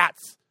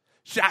shots.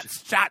 Can't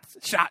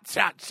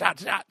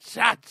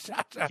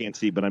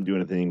see, but I'm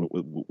doing a thing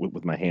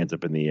with my hands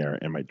up in the air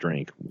and my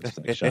drink. It's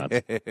like shots.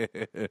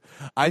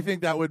 I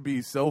think that would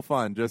be so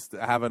fun. Just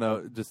having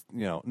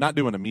not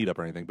doing a meetup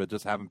or anything, but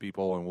just having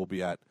people, and we'll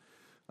be at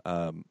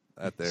there.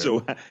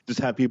 So just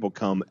have people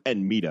come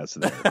and meet us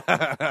there.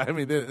 I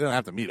mean, they don't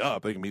have to meet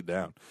up; they can meet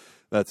down.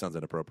 That sounds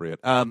inappropriate.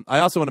 I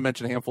also want to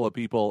mention a handful of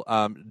people: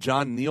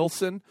 John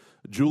Nielsen,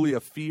 Julia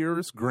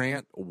Fears,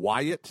 Grant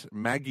Wyatt,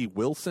 Maggie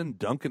Wilson,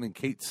 Duncan and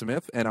Kate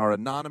Smith, and our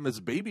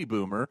anonymous baby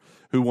boomer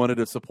who wanted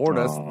to support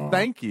us.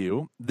 Thank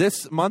you.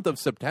 This month of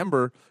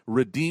September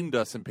redeemed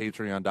us in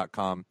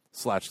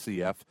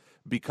patreon.com/CF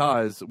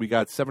because we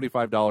got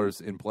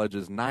 $75 in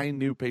pledges, 9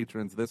 new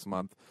patrons this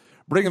month,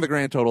 bringing the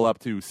grand total up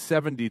to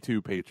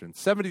 72 patrons.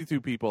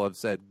 72 people have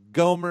said,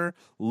 Gomer,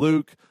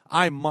 Luke,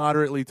 I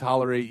moderately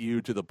tolerate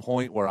you to the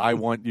point where I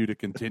want you to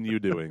continue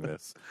doing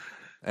this.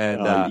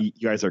 And you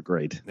guys are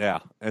great. yeah,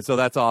 and so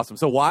that's awesome.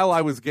 So while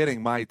I was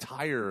getting my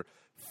tire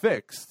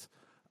fixed,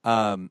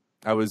 I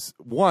was,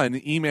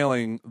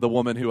 emailing the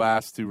woman who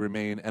asked to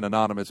remain an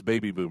anonymous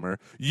baby boomer.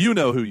 You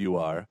know who you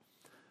are.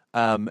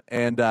 And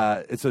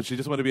so she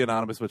just wanted to be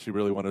anonymous, but she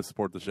really wanted to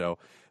support the show.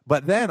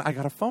 But then I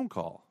got a phone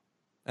call.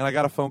 And I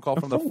got a phone call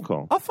from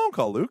a phone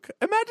call, Luke.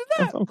 Imagine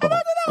that. A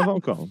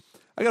phone call.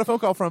 I got a phone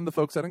call from the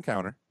folks at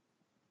Encounter.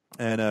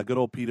 And good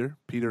old Peter.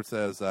 Peter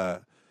says,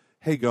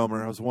 hey,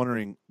 Gomer, I was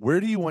wondering, where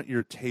do you want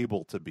your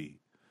table to be?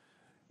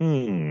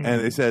 And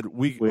they said,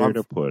 where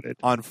to put it?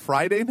 On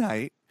Friday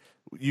night,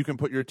 you can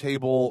put your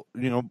table,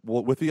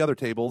 with the other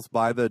tables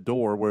by the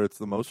door where it's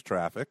the most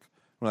traffic.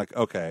 We're like,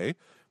 okay. And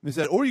they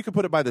said, or you can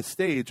put it by the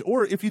stage,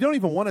 or if you don't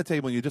even want a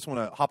table and you just want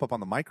to hop up on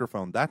the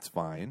microphone, that's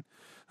fine.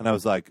 And I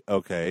was like,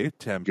 okay,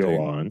 tempting.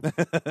 Go on.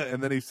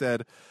 And then he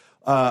said,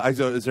 I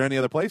go, is there any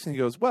other place? And he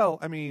goes, well,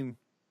 I mean,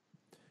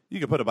 you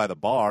can put it by the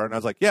bar. And I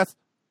was like, yes,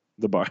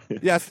 The bar.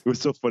 yes, It was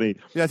so funny.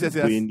 yes.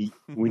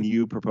 When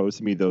you proposed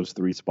to me those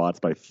 3 spots,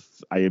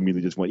 I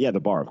immediately just went, yeah, the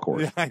bar, of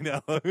course. Yeah, I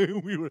know.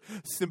 We were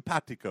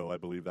simpatico, I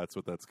believe that's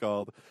what that's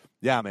called.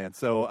 Yeah, man.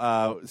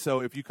 So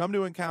if you come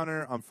to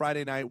Encounter on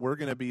Friday night, we're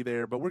going to be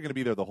there, but we're going to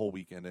be there the whole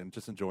weekend and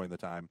just enjoying the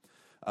time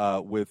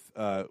with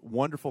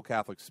wonderful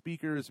Catholic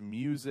speakers,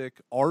 music,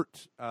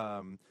 art.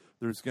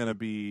 There's going to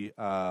be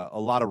a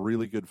lot of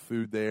really good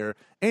food there,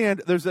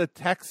 and there's a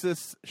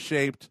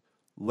Texas-shaped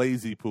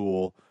lazy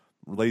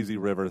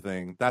river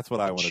thing. That's what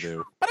I want to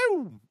do.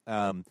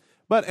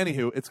 But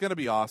anywho, it's going to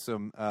be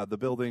awesome. The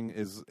building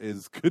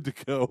is good to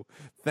go.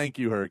 Thank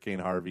you, Hurricane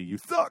Harvey. You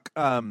suck.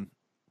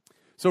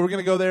 So we're going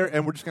to go there,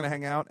 and we're just going to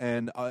hang out,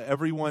 and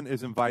everyone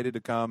is invited to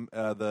come.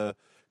 The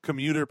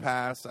commuter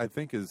pass, I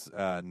think, is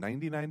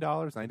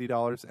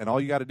 $90, and all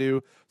you got to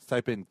do is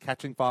type in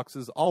Catching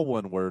Foxes, all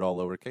one word, all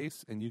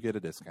lowercase, and you get a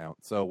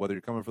discount. So whether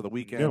you're coming for the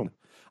weekend,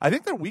 I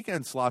think their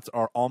weekend slots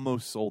are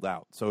almost sold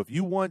out. So if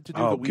you want to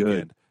do the weekend,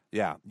 good.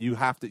 yeah, you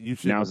have to. You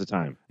should. Now's the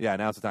time. Yeah,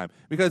 now's the time.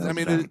 Because, Now's I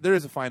mean, the time. there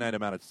is a finite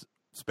amount of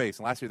space.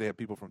 And last year they had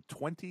people from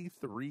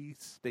 23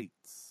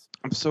 states.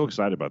 I'm so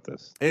excited about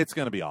this. It's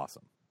going to be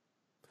awesome.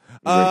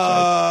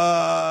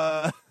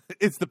 I'm very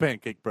It's the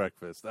pancake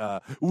breakfast.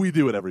 We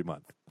do it every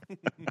month.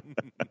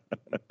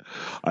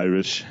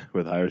 Irish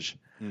with Irish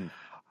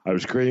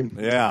cream.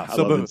 Yeah. I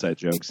love inside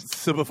jokes.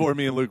 So before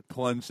me and Luke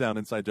plunge down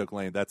Inside Joke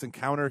Lane, that's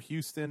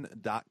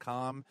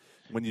encounterhouston.com.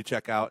 When you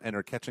check out,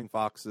 enter Catching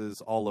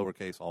Foxes, all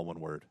lowercase, all one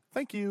word.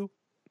 Thank you.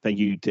 Thank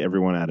you to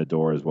everyone at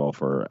Adore as well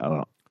for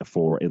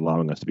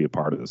allowing us to be a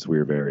part of this.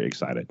 We're very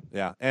excited.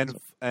 Yeah, and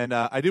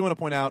I do want to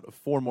point out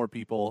 4 more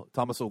people: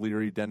 Thomas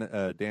O'Leary,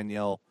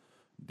 Daniel,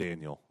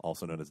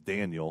 also known as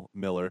Daniel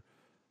Miller,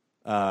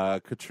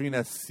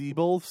 Katrina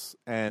Siebels,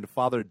 and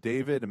Father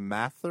David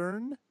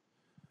Mathern.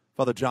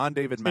 Father John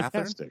David Mathern.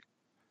 Fantastic.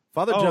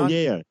 Father John.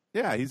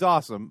 Yeah. He's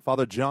awesome.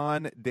 Father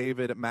John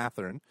David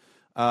Mathern.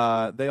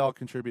 They all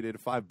contributed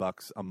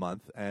 $5 a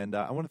month, and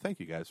I want to thank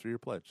you guys for your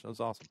pledge. That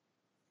was awesome.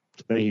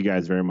 Thank you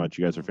guys very much.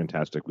 You guys are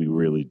fantastic. We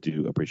really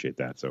do appreciate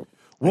that. So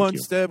One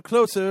step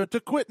closer to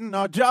quitting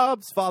our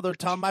jobs. Father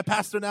Tom, my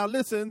pastor, now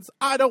listens.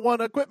 I don't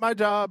want to quit my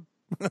job.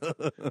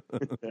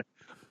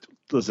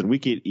 Listen, we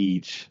could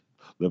each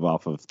live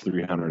off of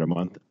 $300 a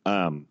month.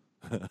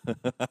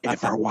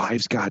 If our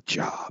wives got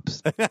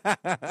jobs.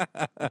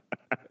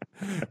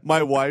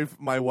 My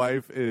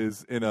wife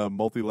is in a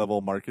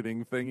multi-level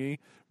marketing thingy,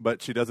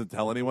 but she doesn't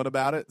tell anyone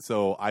about it,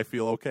 so I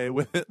feel okay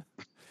with it.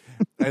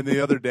 And the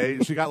other day,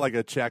 she got like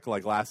a check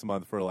like last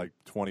month for like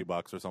 $20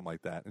 or something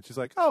like that. And she's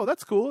like, oh,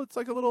 that's cool. It's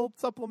like a little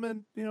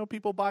supplement. You know,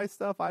 people buy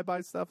stuff. I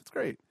buy stuff. It's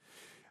great.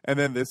 And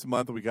then this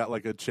month we got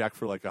like a check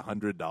for like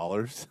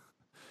 $100.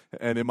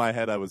 And in my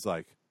head, I was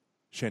like,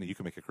 Shanny, you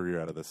can make a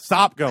career out of this.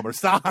 Stop, Gomer,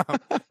 stop.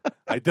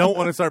 I don't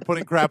want to start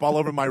putting crap all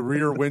over my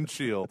rear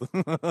windshield.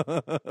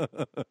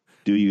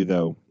 Do you,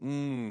 though?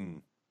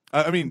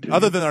 I mean,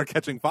 other than our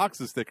Catching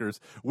Foxes stickers,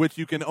 which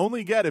you can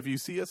only get if you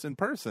see us in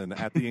person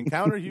at the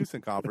Encounter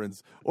Houston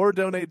Conference, or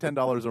donate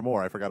 $10 or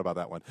more. I forgot about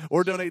that one.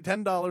 Or donate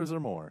 $10 or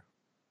more.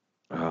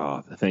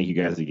 Oh, thank you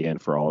guys again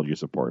for all of your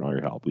support and all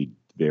your help. We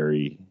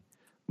very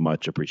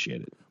much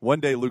appreciate it. One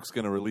day, Luke's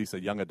going to release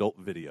a young adult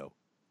video.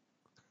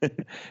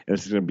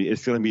 It's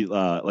gonna be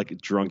like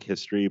drunk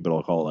history, but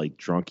I'll call it like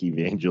drunk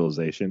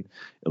evangelization.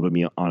 It'll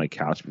be me on a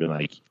couch being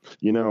like,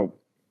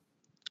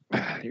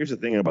 here's the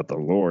thing about the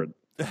Lord.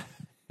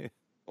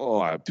 Oh,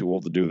 I'm too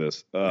old to do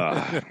this.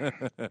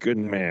 Good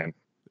man.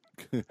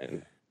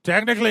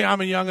 Technically,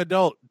 I'm a young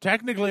adult.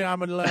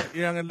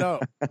 Young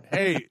adult.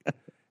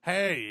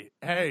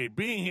 Hey,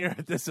 being here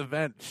at this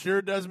event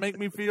sure does make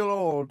me feel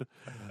old.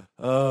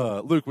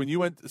 Luke, when you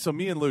went, so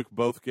me and Luke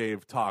both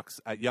gave talks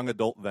at young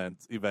adult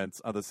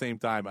events at the same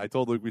time. I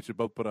told Luke we should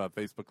both put it on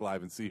Facebook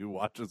Live and see who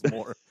watches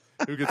more,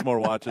 who gets more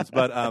watches.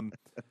 But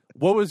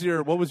what was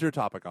your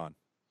topic on?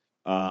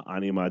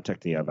 Anima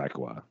Technia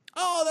Vacua.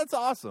 Oh, that's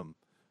awesome.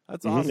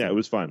 That's awesome. Yeah, it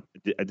was fun.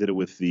 I did it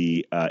with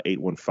the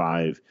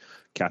 815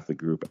 Catholic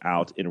group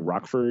out in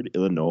Rockford,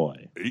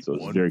 Illinois. So it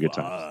was a very good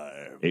time.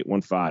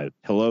 815.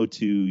 Hello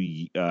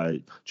to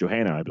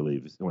Johanna, I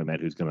believe, is who I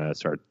met, who's going to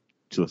start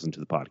to listen to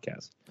the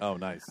podcast. Oh,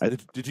 nice.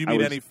 Did you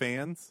meet any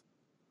fans?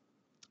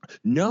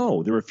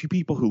 No, there were a few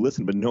people who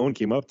listened, but no one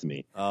came up to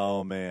me.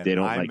 Oh, man. They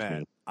don't like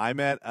me. I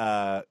met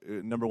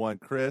number one,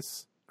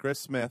 Chris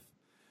Smith.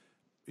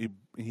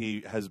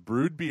 He has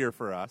brewed beer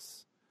for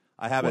us.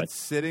 I have it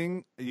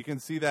sitting. You can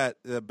see that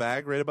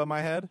bag right above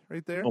my head,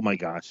 right there. Oh my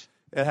gosh!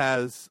 It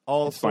has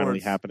it's finally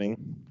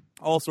happening.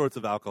 All sorts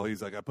of alcohol.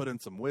 He's like, I put in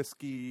some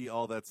whiskey,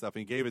 all that stuff. And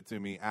he gave it to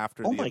me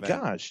after the event. Oh my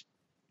gosh!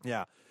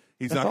 Yeah,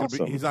 he's not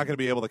going to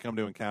be able to come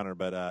to Encounter,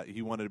 but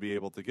he wanted to be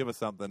able to give us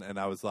something. And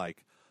I was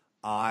like,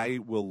 I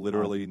will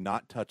literally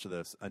not touch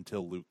this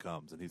until Luke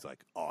comes. And he's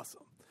like,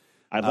 awesome.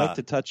 I'd like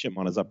to touch him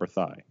on his upper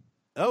thigh.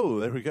 Oh,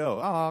 there we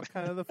go. Oh,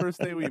 kind of the first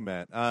day we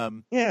met.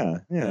 Yeah,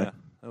 that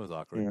was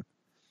awkward. Yeah.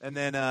 And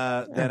then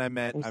I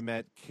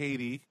met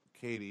Katie.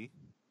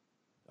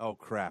 Oh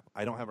crap!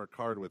 I don't have her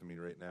card with me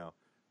right now.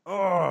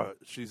 Oh,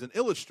 she's an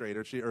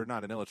illustrator. Or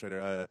not an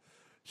illustrator.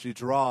 She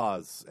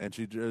draws, and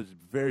she draws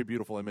very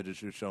beautiful images.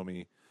 She would show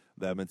me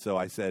them, and so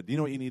I said, you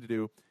know what you need to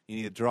do? You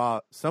need to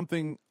draw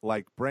something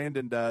like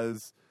Brandon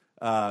does,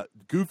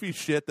 goofy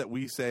shit that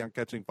we say on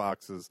Catching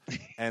Foxes,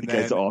 and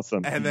then That's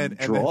awesome.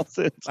 Draws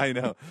it. I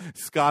know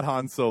Scott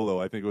Han Solo.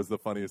 I think it was the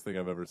funniest thing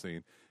I've ever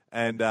seen.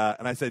 And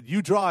I said,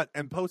 you draw it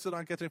and post it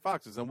on Catching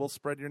Foxes, and we'll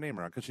spread your name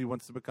around because she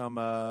wants to become,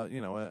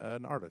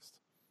 an artist,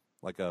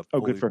 like a.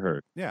 Oh, good for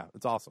her. Yeah,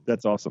 it's awesome.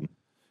 That's awesome.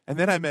 And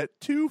then I met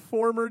 2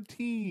 former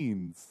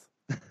teens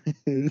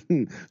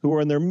who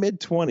are in their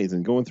mid-20s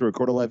and going through a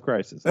quarter-life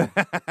crisis. I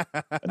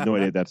have no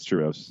idea if that's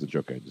true. That was just a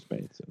joke I just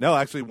made. So. No,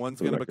 actually, one's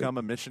For the going to record. become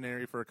a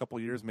missionary for a couple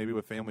years, maybe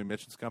with Family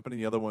Missions Company.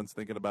 The other one's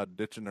thinking about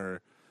ditching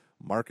her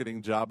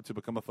marketing job to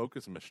become a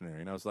Focus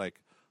missionary. And I was like,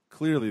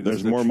 clearly,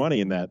 There's more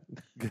money in that.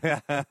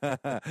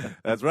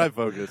 That's right,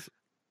 Focus.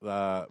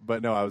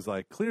 But no, I was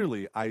like,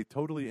 clearly, I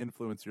totally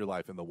influenced your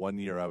life in the 1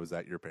 year I was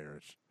at your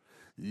parish.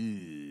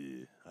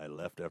 Eeh, I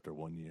left after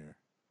 1 year.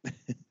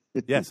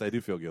 Yes, I do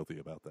feel guilty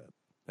about that.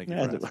 Thank you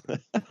for asking.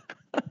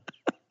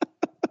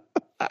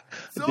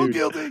 So Dude.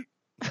 guilty.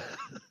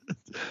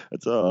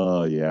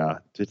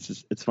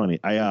 It's it's funny.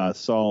 I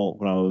saw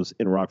when I was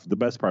in Rockford. The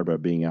best part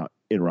about being out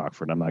in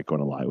Rockford, I'm not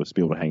going to lie, was to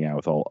be able to hang out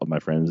with all of my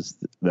friends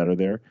that are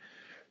there.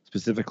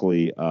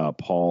 Specifically,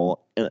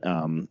 Paul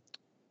and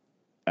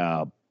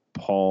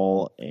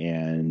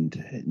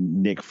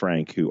Nick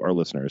Frank, who are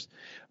listeners,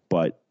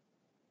 but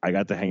I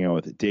got to hang out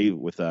with Dave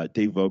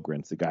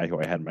Vogrins, the guy who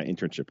I had my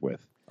internship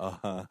with.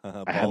 I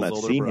have not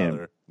seen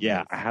him. Yeah,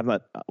 Nice. I have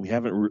not. We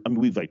haven't. I mean,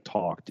 we've like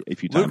talked a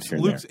few times here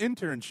and Luke's there.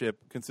 internship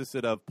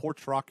consisted of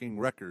Porch Rocking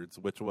Records,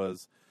 which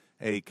was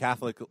a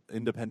Catholic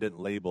independent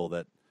label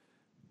that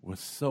was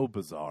so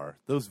bizarre.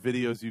 Those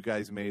videos you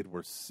guys made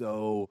were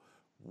so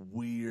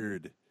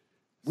weird.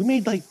 We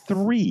made like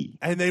 3.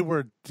 And they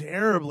were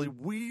terribly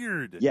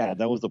weird. Yeah,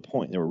 that was the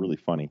point. They were really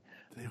funny.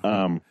 They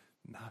were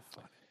not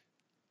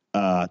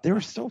funny. They were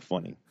so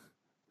funny.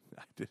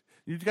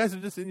 You guys are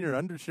just in your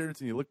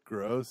undershirts and you look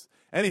gross.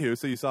 Anywho,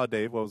 so you saw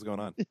Dave. What was going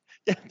on?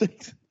 Yeah,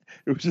 thanks.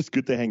 It was just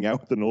good to hang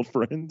out with an old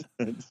friend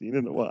I hadn't seen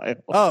in a while.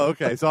 Oh,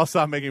 okay. So I'll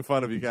stop making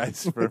fun of you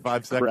guys for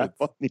 5 seconds. Crap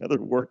on the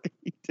other work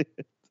he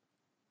did.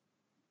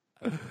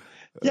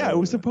 Yeah, it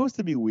was supposed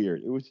to be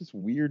weird. It was just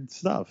weird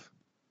stuff.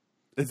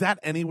 Is that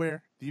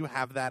anywhere? Do you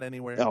have that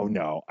anywhere? Oh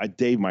no,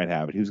 Dave might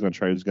have it. He was going to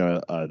try. He was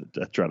going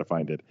to try to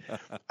find it.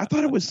 I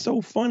thought it was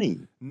so funny.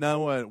 No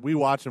one. We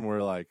watch them.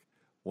 We're like,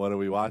 what are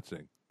we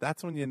watching?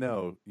 That's when you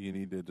know you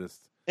need to just.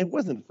 It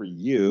wasn't for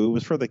you. It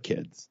was for the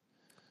kids.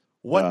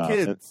 What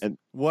kids? and-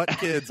 What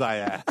kids? I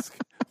ask.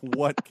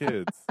 What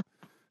kids?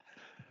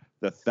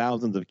 The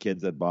thousands of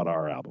kids that bought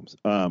our albums.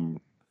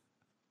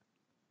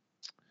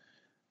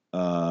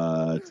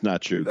 It's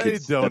not true. They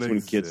Kids, don't that's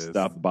when kids exist.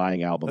 stopped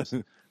buying albums.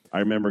 I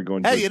remember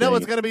going to Hey, this you know thing-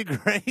 what's going to be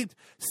great?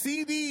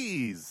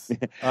 CDs.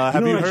 Have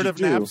know you what I heard should of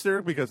do?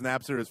 Napster? Because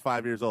Napster is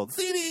 5 years old.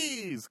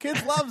 CDs.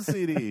 Kids love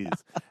CDs.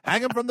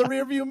 Hang them from the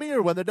rearview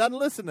mirror when they're done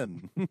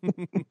listening.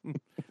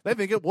 They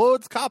think it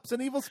wards cops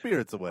and evil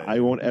spirits away.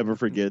 I won't ever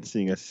forget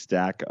seeing a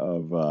stack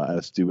of at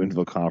a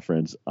Steubenville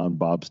conference on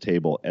Bob's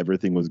table.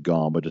 Everything was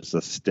gone, but just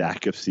a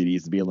stack of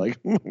CDs being like,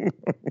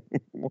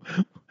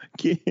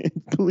 "Kid,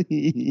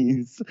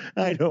 please,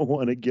 I don't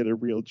want to get a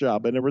real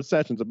job, and a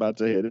recession's about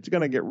to hit. It's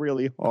going to get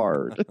really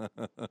hard."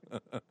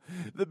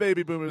 The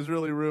baby boomers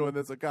really ruined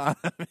this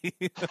economy.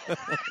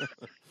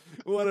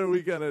 What are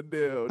we gonna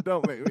do?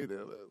 Don't make me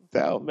do this.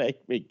 Don't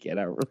make me get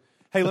a.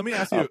 Hey, let me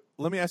ask you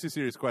a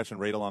serious question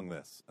right along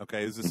this.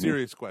 Okay, this is a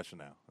serious question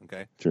now.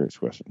 Okay. Serious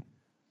question.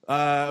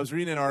 I was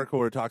reading an article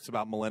where it talks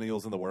about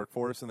millennials in the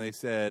workforce, and they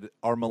said,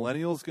 are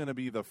millennials going to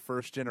be the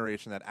first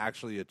generation that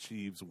actually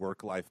achieves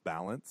work-life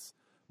balance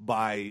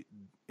by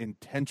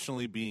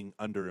intentionally being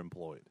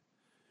underemployed?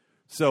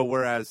 So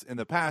whereas in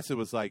the past it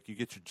was like you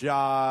get your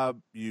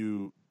job,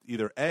 you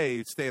either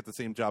A, stay at the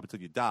same job until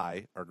you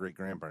die, our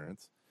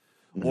great-grandparents,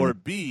 or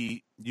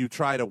B, you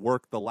try to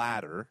work the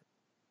ladder,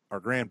 our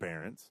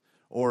grandparents,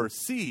 or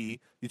C,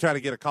 you try to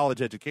get a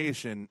college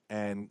education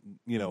and,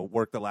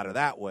 work the ladder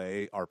that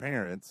way, our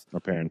parents.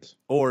 Our parents.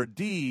 Or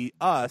D,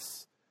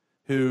 us,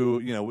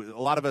 who, a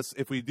lot of us,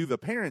 if we do the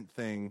parent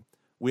thing,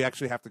 we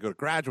actually have to go to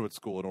graduate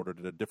school in order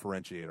to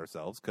differentiate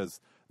ourselves because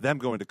them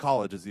going to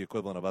college is the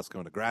equivalent of us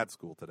going to grad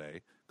school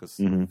today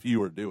because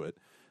fewer do it.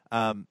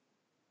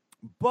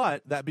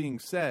 But that being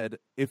said,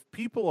 if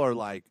people are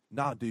like,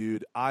 nah,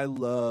 dude, I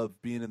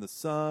love being in the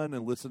sun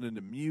and listening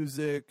to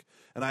music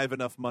and I have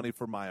enough money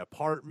for my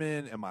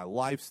apartment and my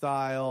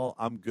lifestyle,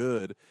 I'm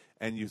good.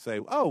 And you say,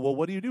 oh, well,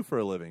 what do you do for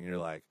a living? And you're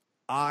like,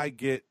 I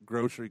get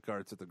grocery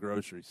carts at the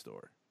grocery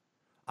store.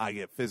 I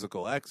get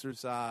physical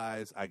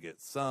exercise. I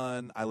get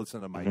sun. I listen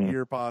to my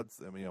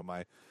earpods,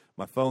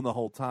 my phone the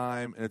whole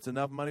time. And it's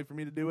enough money for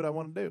me to do what I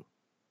want to do.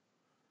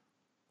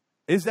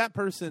 Is that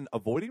person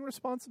avoiding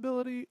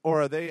responsibility,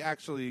 or are they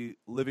actually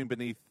living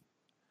beneath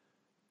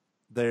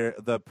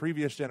the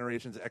previous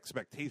generation's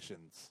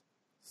expectations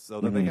so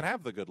that they can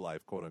have the good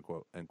life, quote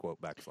unquote, end quote,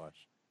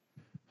 backslash?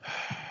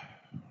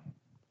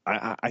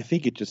 I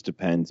think it just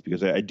depends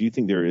because I do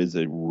think there is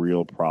a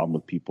real problem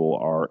with people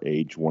our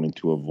age wanting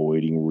to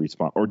avoiding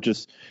response or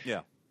just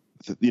Yeah.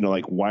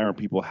 like why aren't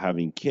people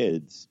having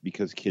kids?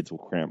 Because kids will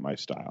cramp my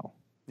style.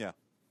 Yeah.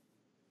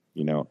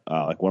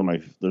 Like one of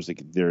my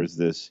there's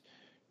this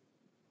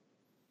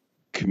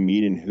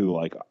comedian who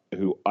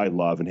I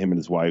love, and him and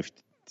his wife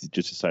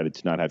just decided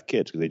to not have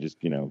kids because they just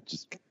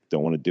just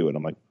don't want to do it.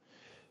 I'm like,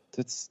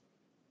 that's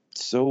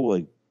so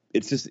like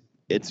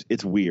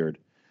it's weird.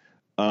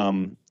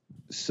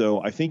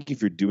 So I think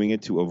if you're doing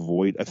it to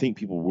avoid, I think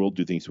people will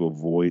do things to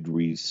avoid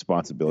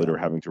responsibility or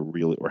having to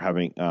really or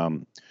having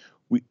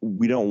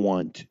we don't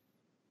want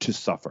to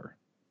suffer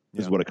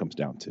is what it comes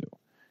down to,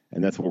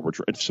 and that's what we're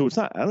trying. So it's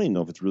not. I don't even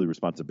know if it's really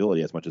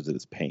responsibility as much as it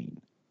is pain.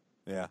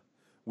 Yeah.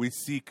 We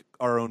seek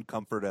our own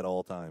comfort at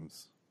all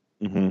times.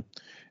 Mm-hmm.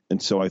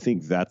 And so I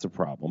think that's a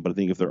problem. But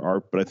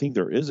I think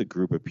there is a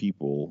group of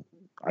people.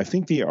 I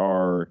think they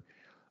are.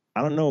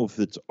 I don't know if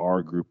it's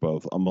our group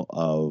of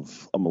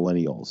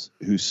millennials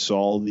who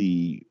saw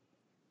the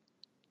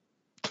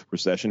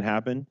recession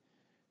happen,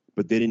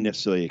 but they didn't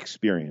necessarily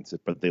experience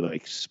it. But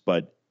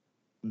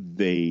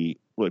they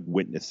were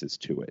witnesses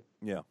to it.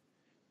 Yeah.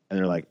 And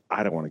they're like,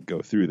 I don't want to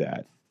go through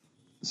that.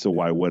 So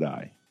why would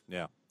I?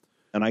 Yeah.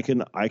 And I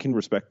can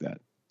respect that.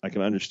 I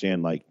can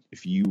understand, like,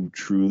 if you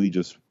truly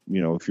just,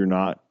 if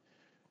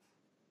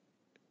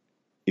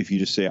you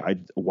just say,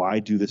 why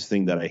do this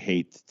thing that I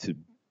hate to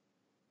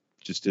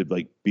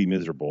like be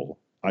miserable?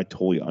 I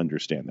totally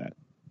understand that.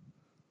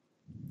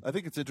 I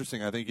think it's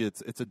interesting. I think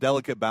it's a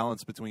delicate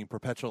balance between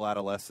perpetual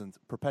adolescence,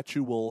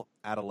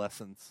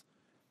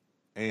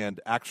 and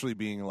actually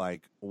being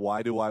like,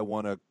 why do I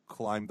want to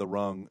climb the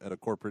rung at a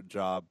corporate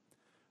job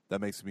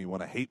that makes me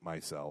want to hate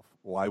myself?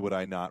 Why would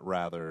I not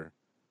rather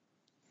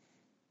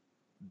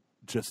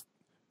just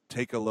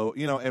take a lower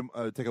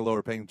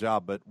paying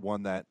job, but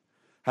one that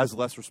has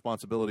less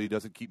responsibility,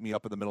 doesn't keep me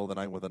up in the middle of the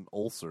night with an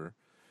ulcer?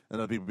 And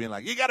then people being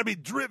like, you got to be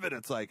driven.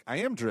 It's like, I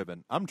am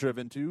driven. I'm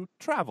driven to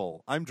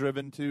travel. I'm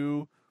driven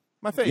to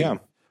my faith. Yeah.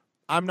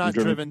 I'm not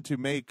driven to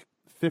make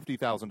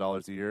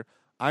 $50,000 a year.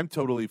 I'm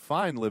totally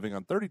fine living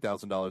on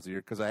 $30,000 a year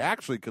because I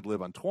actually could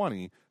live on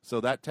 20.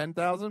 So that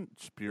 10,000,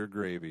 pure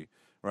gravy,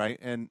 right?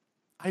 And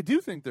I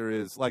do think there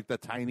is like the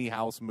tiny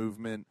house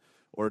movement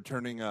or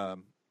turning a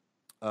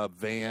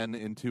van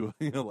into,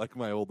 like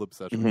my old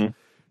obsession. Mm-hmm.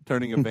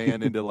 Turning a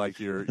van into like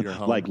your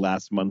home. Like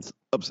last month's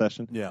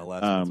obsession. Yeah,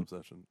 last month's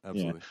obsession.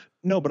 Absolutely. Yeah.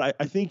 No, but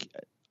I think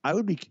I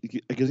would be,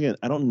 because again,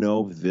 I don't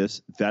know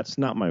if that's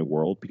not my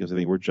world, because I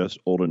think we're just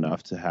old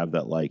enough to have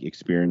that, like,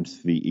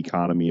 experience the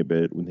economy a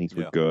bit when things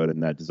were good,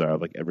 and that desire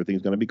of, like,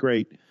 everything's going to be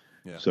great.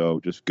 Yeah.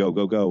 So just go,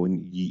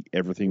 and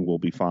everything will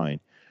be fine.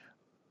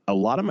 A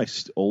lot of my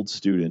old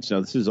students, now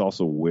this is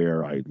also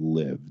where I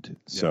lived,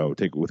 so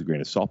take it with a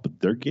grain of salt, but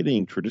they're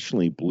getting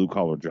traditionally blue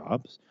collar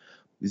jobs.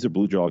 These are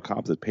blue collar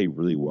cops that pay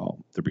really well.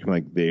 They're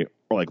becoming they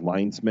are like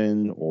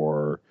linesmen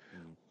or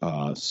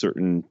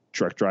certain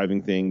truck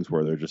driving things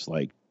where they're just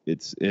like,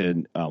 it's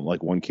in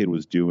like one kid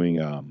was doing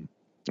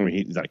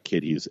he's not a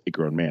kid, he's a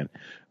grown man,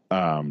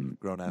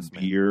 grown ass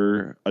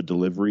beer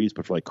deliveries,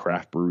 but for like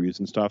craft breweries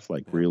and stuff,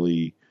 like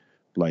really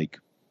like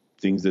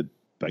things that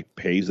like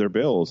pays their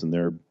bills, and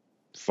they're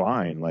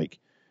fine. Like,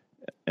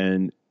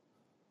 and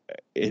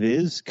it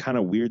is kind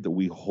of weird that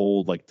we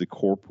hold like the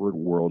corporate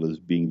world as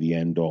being the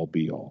end all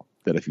be all,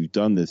 that if you've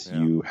done this,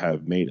 you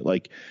have made it.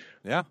 Like,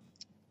 yeah.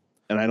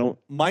 And I don't.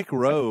 Mike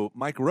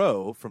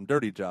Rowe from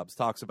Dirty Jobs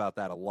talks about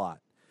that a lot.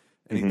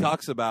 And he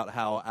talks about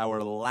how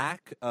our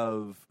lack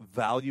of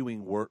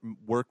valuing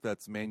work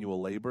that's manual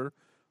labor,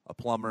 a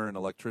plumber, an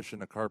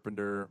electrician, a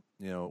carpenter,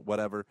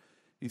 whatever.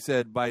 He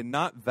said by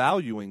not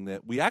valuing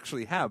that, we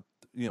actually have,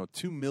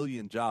 2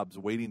 million jobs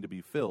waiting to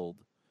be filled.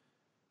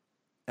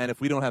 And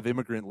if we don't have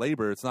immigrant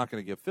labor, it's not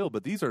going to get filled.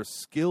 But these are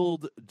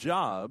skilled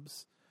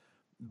jobs,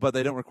 but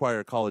they don't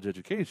require a college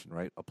education,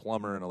 right? A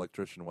plumber, an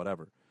electrician,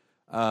 whatever.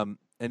 And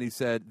he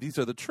said these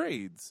are the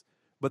trades,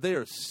 but they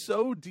are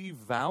so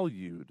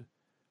devalued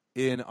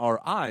in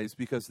our eyes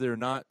because they're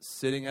not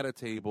sitting at a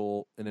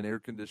table in an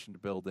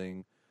air-conditioned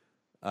building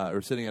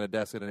or sitting at a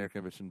desk at an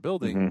air-conditioned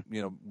building,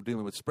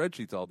 dealing with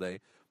spreadsheets all day.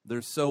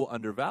 They're so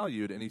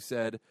undervalued. And he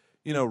said,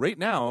 right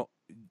now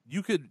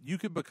you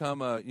could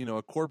become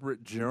a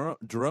corporate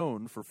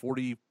drone for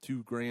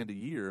 $42,000 a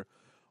year,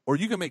 or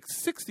you can make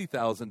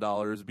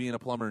 $60,000 being a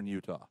plumber in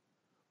Utah,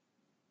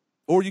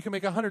 or you can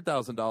make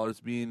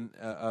 $100,000 being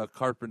a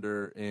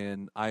carpenter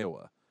in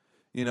Iowa.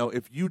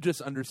 If you just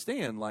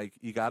understand, like,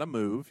 you got to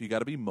move, you got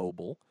to be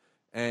mobile,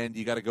 and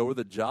you got to go where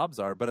the jobs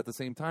are, but at the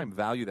same time,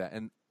 value that.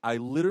 And I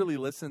literally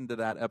listened to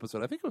that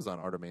episode. I think it was on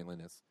Art of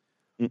Manliness.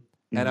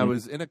 Mm-hmm. And I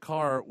was in a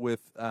car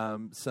with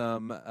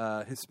some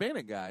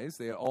Hispanic guys.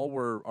 They all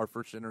were our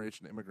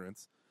first-generation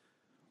immigrants.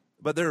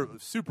 But they're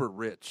super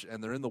rich,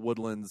 and they're in the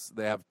Woodlands.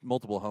 They have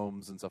multiple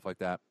homes and stuff like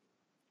that.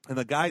 And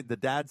the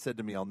dad said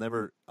to me, I'll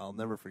never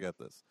forget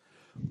this.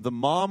 The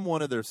mom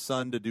wanted their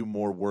son to do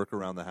more work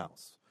around the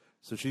house.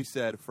 So she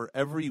said, for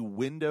every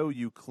window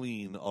you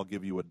clean, I'll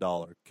give you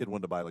 $1. Kid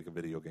wanted to buy like a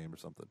video game or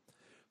something.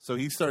 So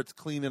he starts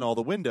cleaning all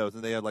the windows,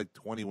 and they had like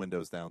 20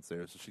 windows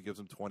downstairs. So she gives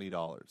him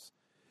 $20.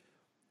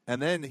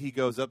 And then he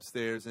goes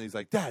upstairs, and he's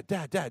like, Dad,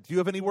 do you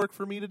have any work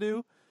for me to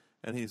do?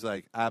 And he's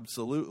like,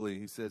 absolutely.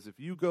 He says, if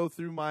you go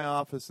through my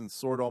office and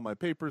sort all my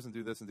papers and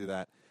do this and do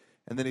that.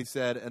 And then he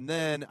said, and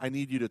then I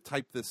need you to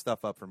type this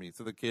stuff up for me.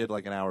 So the kid,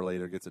 like an hour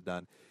later, gets it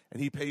done.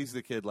 And he pays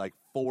the kid like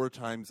 4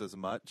 times as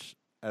much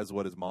as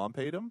what his mom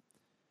paid him.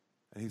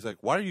 And he's like,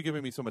 why are you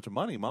giving me so much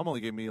money? Mom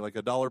only gave me like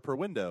 $1 per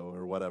window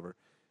or whatever.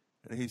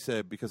 And he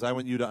said, because I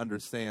want you to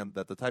understand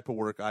that the type of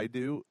work I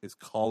do is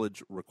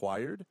college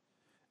required.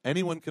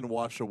 Anyone can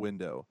wash a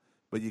window,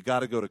 but you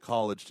got to go to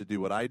college to do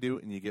what I do,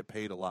 and you get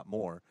paid a lot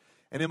more.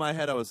 And in my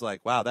head, I was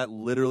like, wow, that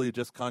literally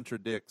just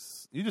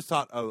contradicts. You just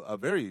taught a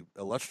very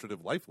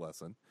illustrative life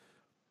lesson.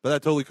 But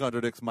that totally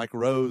contradicts Mike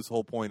Rowe's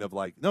whole point of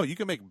like, no, you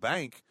can make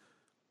bank,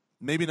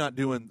 maybe not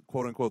doing,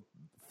 quote unquote,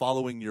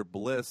 following your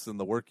bliss and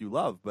the work you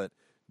love, but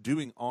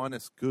doing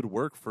honest, good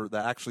work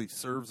that actually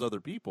serves other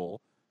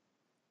people.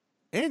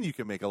 And you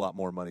can make a lot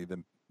more money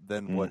than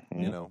what,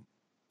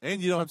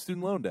 and you don't have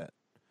student loan debt.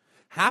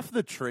 Half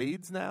the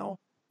trades now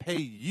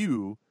pay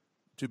you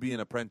to be an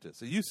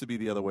apprentice. It used to be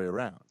the other way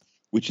around.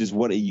 Which is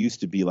what it used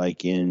to be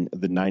like in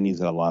the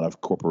 90s at a lot of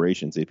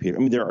corporations. They pay. I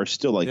mean, there are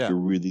still like your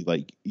really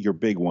like your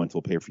big ones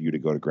will pay for you to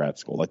go to grad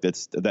school. Like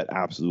that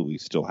absolutely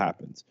still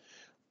happens,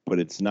 but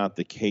it's not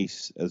the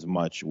case as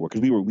much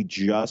because we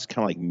just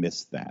kind of like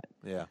missed that.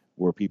 Yeah,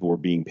 where people were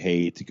being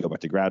paid to go back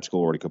to grad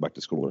school or to go back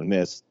to school to learn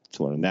this,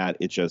 to learn that.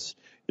 It's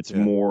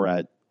more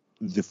at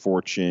the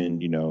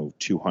Fortune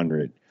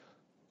 200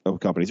 of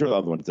companies or the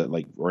other ones that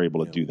like are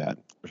able to do that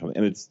or something.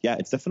 And it's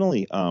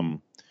definitely.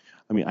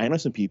 I mean, I know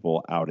some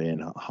people out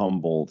in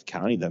Humboldt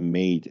County that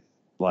made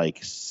like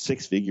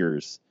 6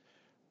 figures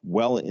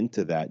well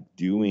into that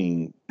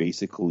doing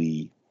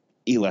basically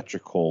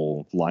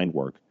electrical line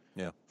work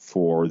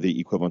for the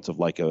equivalent of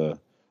like a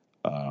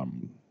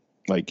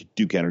like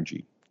Duke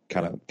Energy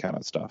kind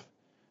of stuff,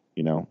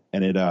 and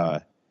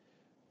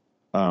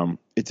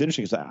it's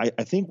interesting because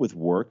I think with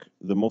work,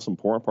 the most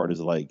important part is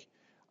like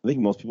I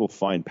think most people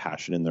find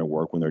passion in their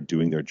work when they're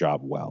doing their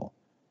job well.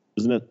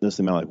 Doesn't it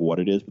necessarily matter like what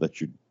it is, but that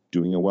you're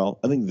doing it well.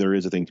 I think there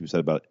is a thing to be said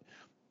about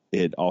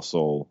it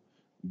also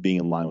being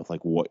in line with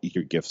like what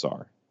your gifts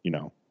are.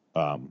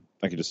 I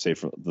could just say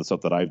for the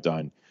stuff that I've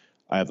done,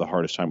 I have the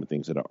hardest time with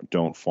things that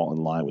don't fall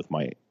in line with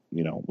my,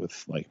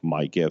 with like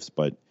my gifts.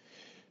 But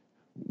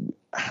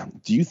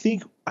do you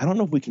think, I don't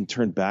know if we can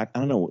turn back. I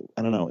don't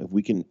know if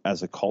we can,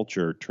 as a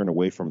culture, turn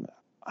away from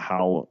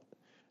how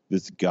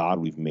this God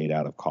we've made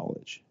out of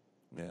college.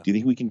 Yeah. Do you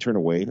think we can turn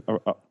away?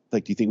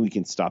 Like, do you think we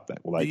can stop that?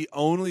 Well, the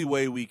only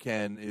way we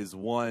can is,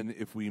 one,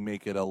 if we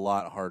make it a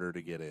lot harder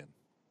to get in.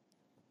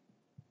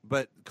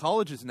 But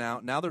colleges now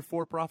they're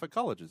for-profit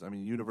colleges. I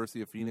mean,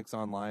 University of Phoenix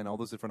Online, all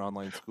those different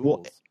online schools.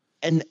 Well,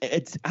 and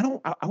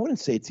I wouldn't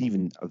say it's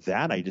even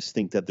that. I just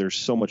think that there's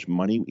so much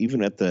money,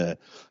 even at the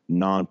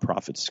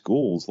nonprofit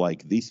schools.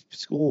 Like, these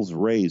schools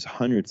raise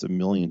hundreds of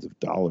millions of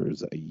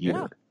dollars a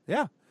year.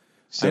 Yeah.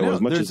 So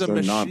as much as they're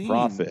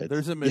nonprofit,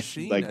 there's a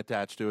machine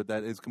attached to it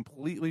that is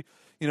completely,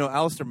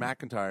 Alistair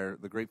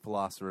McIntyre, the great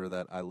philosopher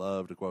that I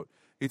love to quote,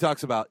 he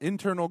talks about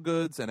internal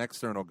goods and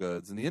external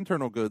goods. And the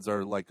internal goods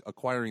are like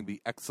acquiring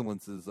the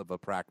excellences of a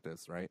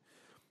practice, right?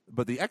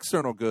 But the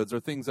external goods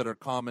are things that are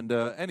common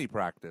to any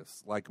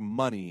practice, like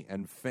money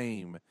and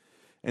fame.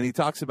 And he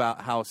talks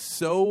about how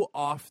so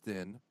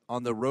often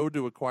on the road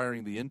to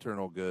acquiring the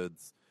internal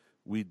goods,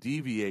 we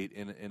deviate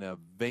in a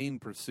vain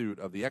pursuit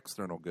of the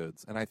external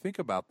goods. And I think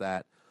about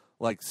that,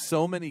 like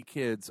so many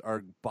kids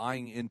are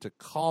buying into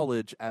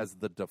college as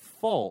the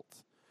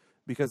default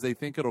because they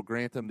think it'll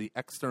grant them the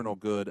external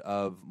good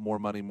of more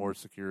money, more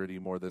security,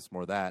 more this,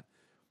 more that.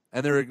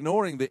 And they're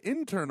ignoring the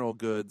internal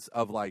goods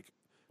of like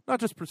not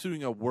just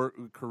pursuing a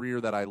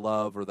career that I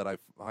love or that I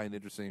find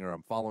interesting or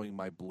I'm following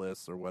my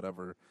bliss or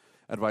whatever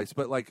advice,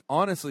 but like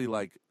honestly,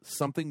 like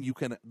something you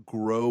can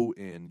grow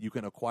in, you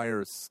can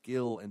acquire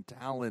skill and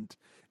talent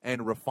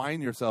and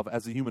refine yourself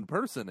as a human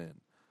person in.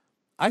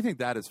 I think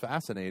that is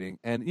fascinating.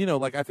 And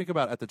like I think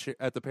about at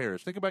the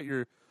parish, think about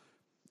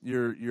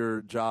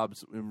your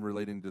jobs in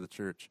relating to the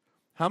church.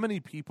 How many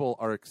people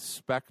are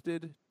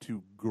expected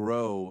to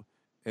grow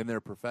in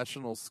their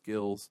professional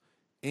skills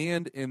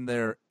and in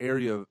their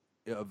area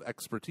of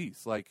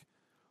expertise? Like,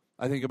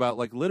 I think about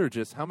like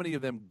liturgists, how many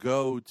of them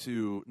go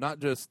to not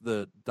just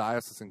the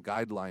diocesan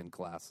guideline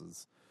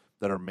classes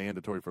that are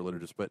mandatory for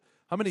liturgists, but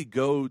how many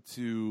go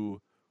to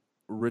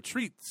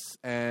retreats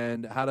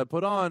and how to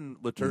put on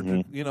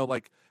liturgy,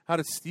 like how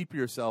to steep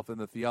yourself in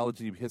the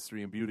theology,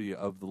 history, and beauty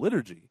of the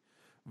liturgy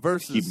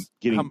versus keep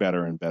getting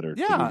better and better.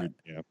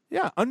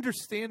 Yeah.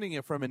 Understanding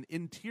it from an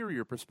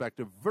interior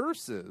perspective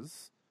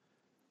versus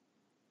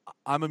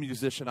I'm a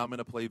musician, I'm going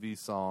to play these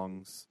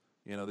songs.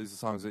 These are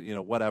songs that,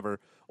 whatever,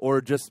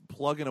 or just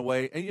plugging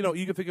away. And,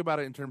 you can think about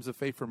it in terms of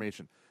faith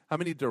formation. How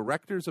many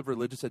directors of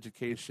religious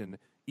education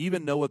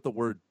even know what the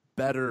word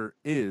better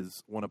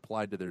is when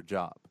applied to their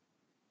job?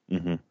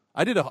 Mm-hmm.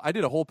 I did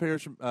a whole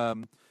parish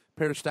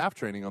staff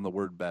training on the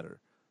word better,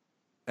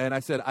 and I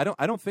said I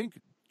don't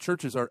think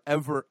churches are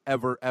ever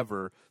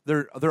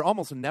they're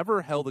almost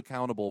never held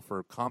accountable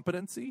for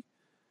competency,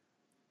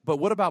 but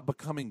what about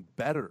becoming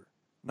better?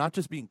 Not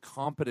just being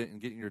competent and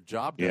getting your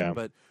job done,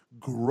 but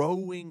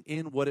growing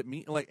in what it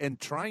means, like, and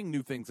trying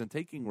new things and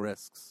taking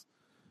risks.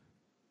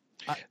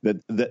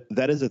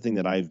 That is a thing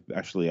that I've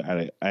actually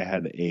I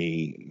had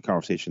a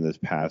conversation this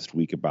past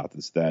week about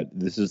this. That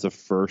this is the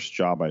first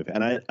job I've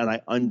and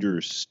I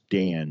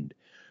understand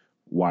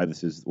why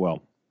this is.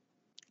 Well,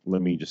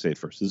 let me just say it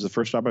first. This is the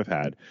first job I've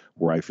had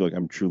where I feel like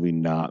I'm truly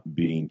not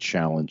being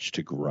challenged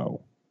to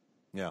grow.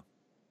 Yeah,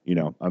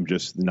 I'm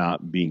just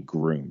not being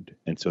groomed,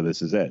 and so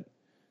this is it.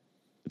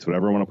 It's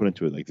whatever I want to put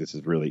into it. Like, this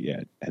is really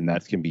it. And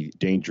that can be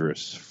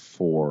dangerous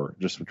for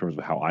just in terms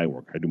of how I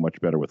work. I do much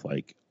better with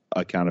like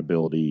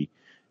accountability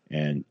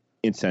and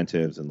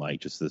incentives and like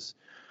just this.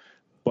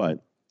 But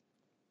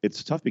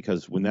it's tough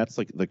because when that's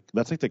like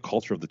the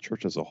culture of the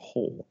church as a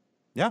whole.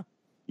 Yeah.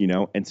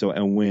 And so,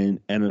 when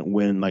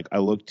like I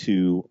look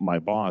to my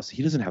boss,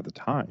 he doesn't have the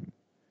time.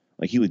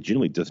 Like, he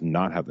legitimately does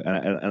not have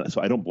and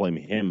so I don't blame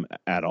him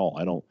at all.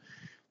 I don't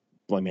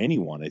blame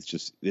anyone. It's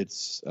just,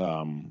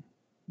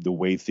 the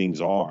way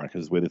things are,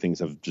 because the way that things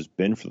have just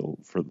been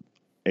for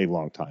a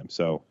long time.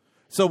 So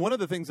one of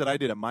the things that I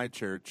did at my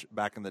church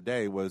back in the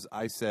day was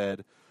I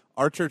said,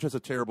 our church has a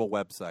terrible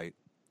website.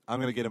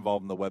 I'm going to get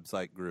involved in the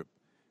website group.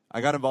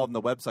 I got involved in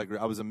the website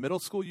group. I was a middle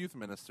school youth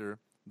minister.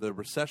 The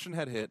recession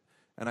had hit,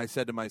 and I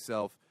said to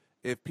myself,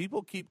 if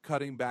people keep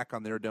cutting back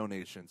on their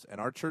donations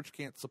and our church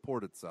can't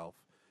support itself,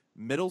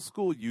 middle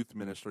school youth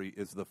ministry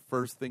is the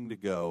first thing to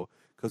go,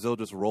 because they'll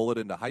just roll it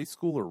into high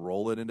school or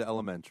roll it into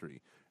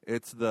elementary.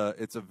 It's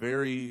actually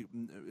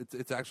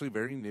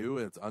very new.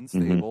 It's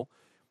unstable.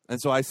 Mm-hmm.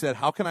 And so I said,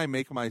 how can I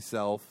make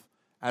myself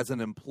as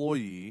an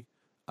employee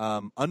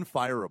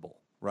unfireable,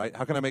 right?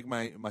 How can I make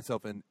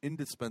myself an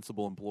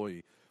indispensable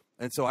employee?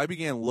 And so I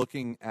began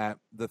looking at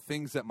the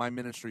things that my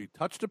ministry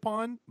touched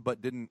upon but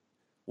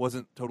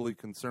wasn't totally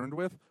concerned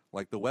with,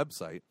 like the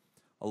website.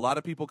 A lot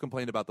of people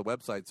complained about the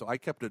website, so I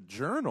kept a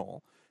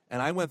journal, and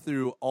I went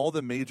through all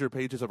the major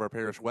pages of our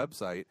parish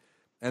website.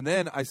 And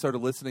then I started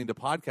listening to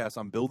podcasts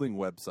on building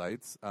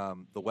websites,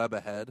 The Web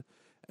Ahead,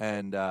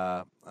 and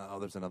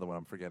there's another one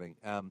I'm forgetting.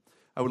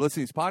 I would listen to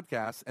these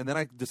podcasts, and then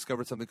I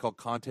discovered something called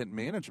content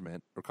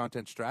management or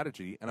content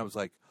strategy, and I was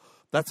like,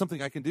 that's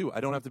something I can do. I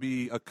don't have to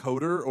be a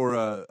coder or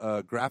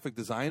a graphic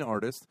design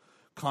artist.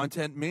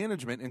 Content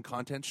management and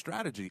content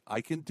strategy,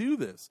 I can do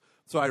this.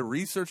 So I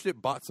researched it,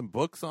 bought some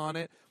books on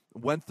it,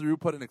 went through,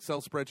 put an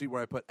Excel spreadsheet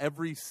where I put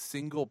every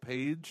single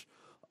page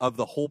of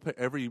the whole,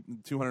 every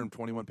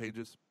 221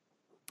 pages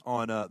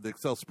on the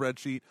Excel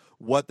spreadsheet,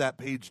 what that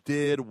page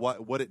did,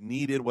 what it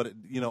needed,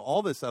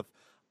 all this stuff.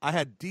 I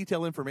had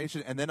detailed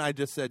information, and then I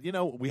just said,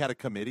 we had a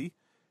committee,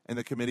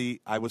 and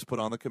I was put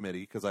on the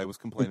committee because I was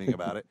complaining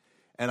about it,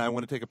 and I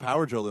want to take a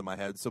power drill in my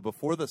head. So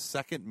before the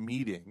second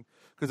meeting,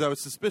 because I was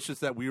suspicious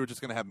that we were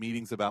just going to have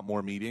meetings about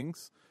more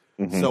meetings,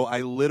 so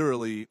I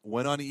literally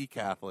went on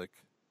eCatholic,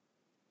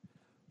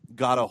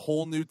 got a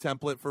whole new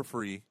template for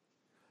free,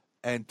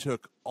 and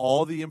took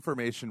all the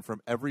information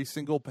from every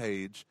single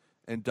page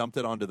and dumped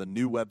it onto the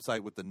new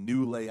website with the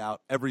new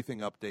layout, everything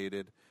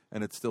updated,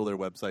 and it's still their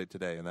website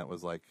today. And that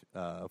was like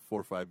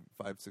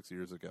 6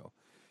 years ago.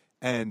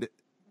 And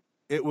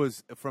it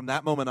was from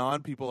that moment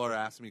on, people are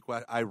asking me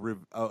questions. I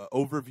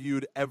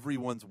overviewed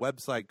everyone's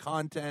website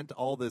content,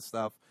 all this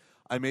stuff.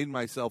 I made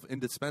myself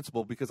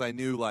indispensable because I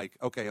knew, like,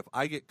 okay, if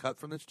I get cut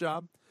from this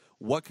job,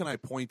 what can I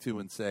point to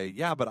and say,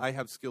 yeah, but I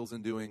have skills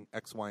in doing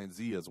X, Y, and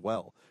Z as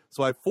well.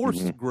 So I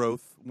forced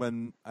growth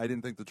when I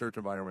didn't think the church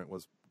environment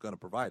was going to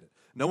provide it.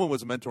 No one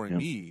was mentoring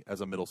me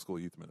as a middle school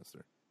youth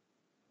minister.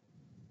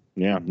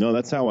 Yeah, no,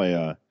 that's how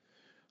I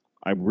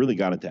really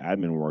got into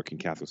admin work in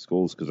Catholic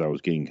schools, because I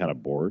was getting kind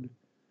of bored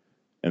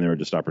and there were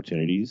just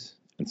opportunities.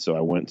 And so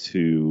I went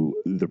to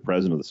the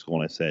president of the school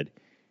and I said,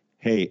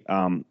 hey,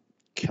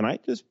 can I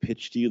just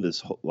pitch to you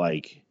this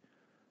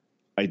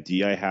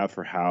idea I have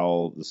for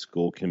how the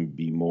school can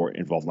be more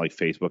involved in like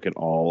Facebook and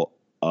all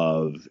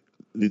of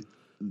the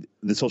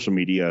social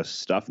media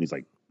stuff? And he's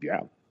like,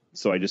 yeah.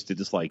 So I just did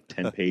this like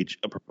 10-page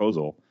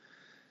proposal,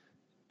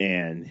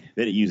 and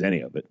they didn't use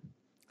any of it.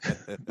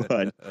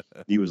 But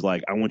he was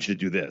like, I want you to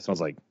do this. I was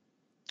like,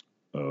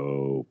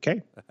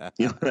 okay. I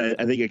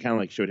think I kind of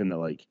like showed him that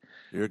like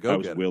I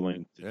was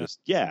willing to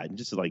just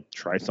to like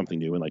try something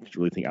new and like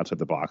really think outside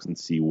the box and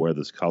see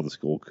how the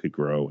school could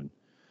grow. And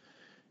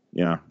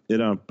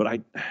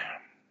but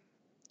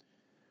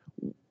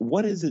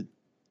what is it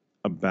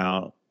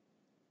about,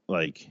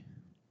 like,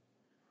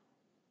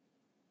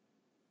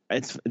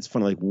 it's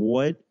funny, like,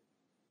 what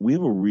we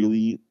have a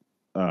really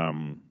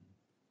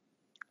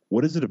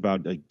what is it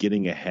about, like,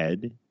 getting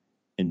ahead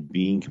and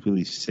being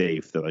completely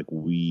safe that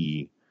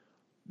we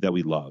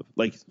love?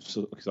 Like,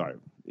 so sorry,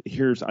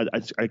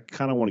 I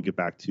kind of want to get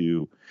back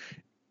to,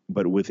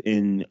 but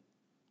in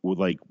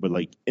light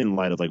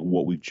of like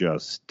what we've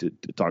just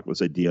talked about,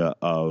 this idea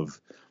of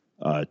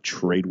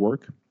trade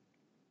work.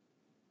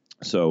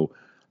 So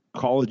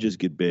colleges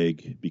get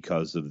big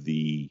because of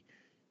the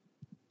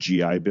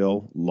GI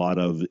Bill. A lot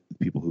of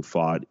people who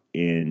fought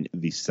in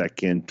the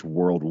Second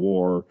World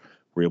War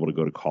were able to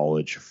go to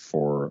college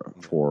for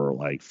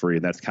like free,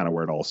 and that's kind of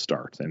where it all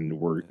starts. And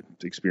we're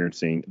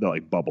experiencing the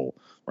like bubble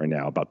right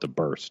now about to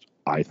burst,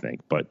 I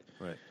think. But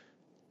Right.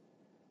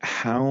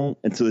 how?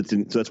 And so so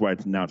that's why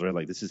it's now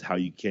like this is how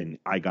you can.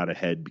 I got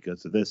ahead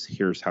because of this.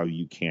 Here's how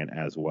you can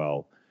as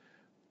well.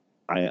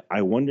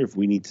 I wonder if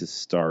we need to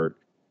start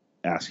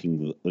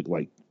asking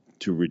like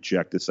to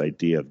reject this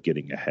idea of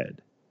getting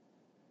ahead.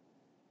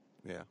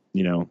 Yeah.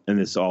 You know, and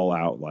it's all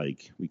out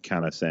like we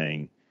kind of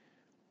saying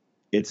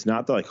it's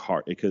not like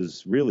hard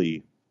because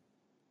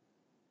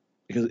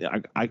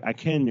I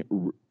can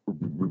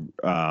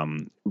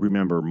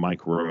remember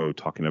Mike Rowe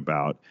talking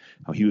about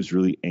how he was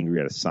really angry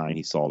at a sign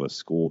he saw at a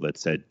school that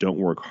said "Don't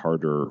work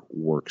harder,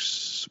 work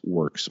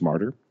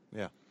smarter."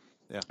 Yeah.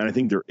 Yeah. And I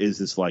think there is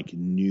this like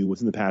new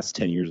within the past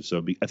 10 years or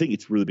so. I think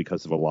it's really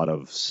because of a lot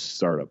of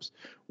startups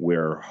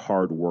where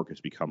hard work has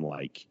become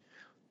like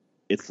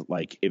it's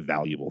like a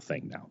valuable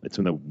thing now. It's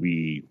something that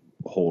we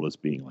hold as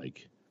being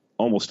like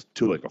almost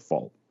to like a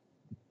fault.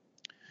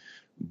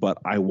 But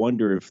I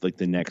wonder if like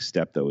the next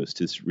step though is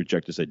to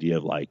reject this idea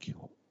of like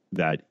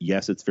that.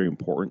 Yes, it's very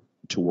important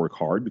to work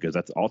hard because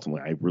that's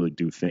ultimately I really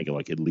do think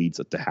like it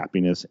leads to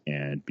happiness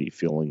and be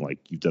feeling like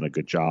you've done a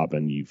good job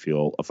and you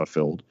feel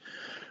fulfilled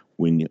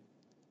when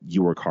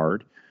you work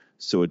hard.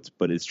 So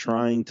it's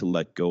trying to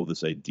let go of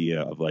this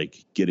idea of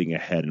like getting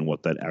ahead and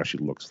what that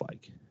actually looks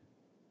like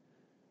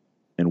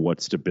and what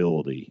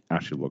stability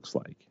actually looks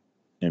like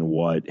and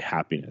what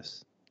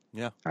happiness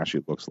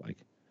actually looks like,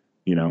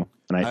 you know?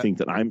 And I think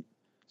that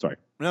sorry.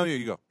 No,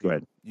 you go. Go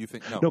ahead. You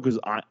think no? No, because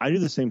I do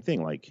the same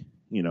thing. Like,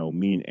 you know,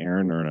 me and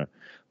Aaron are in a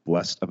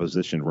blessed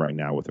position right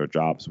now with our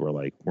jobs where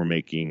like we're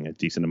making a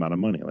decent amount of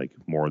money, like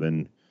more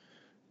than,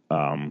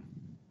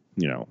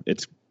 you know,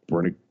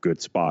 we're in a good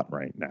spot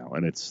right now.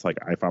 And it's like,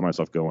 I find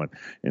myself going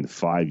in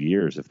 5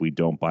 years, if we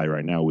don't buy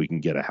right now, we can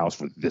get a house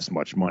for this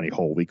much money.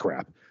 Holy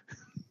crap.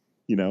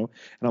 You know?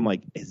 And I'm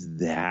like,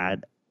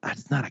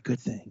 that's not a good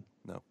thing.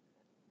 No.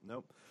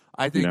 Nope.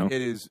 I think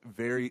it is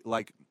very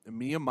like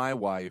me and my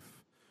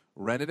wife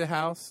rented a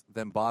house,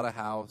 then bought a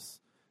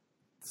house,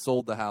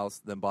 sold the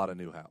house, then bought a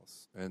new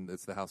house. And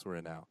it's the house we're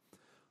in now.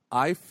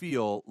 I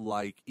feel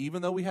like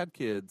even though we had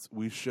kids,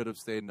 we should have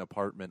stayed in an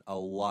apartment a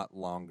lot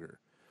longer.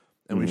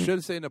 And we should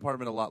have stayed in an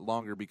apartment a lot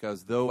longer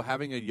because though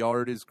having a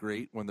yard is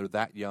great when they're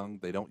that young,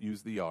 they don't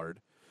use the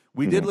yard.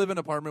 We did live in an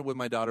apartment when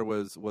my daughter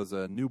was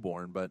a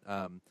newborn, but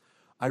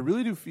I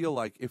really do feel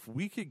like if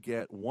we could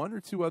get one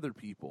or two other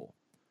people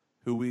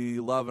who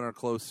we love and are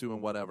close to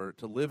and whatever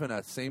to live in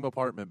a same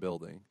apartment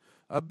building,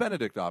 a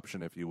Benedict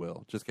option, if you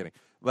will. Just kidding.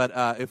 But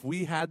if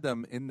we had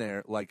them in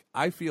there, like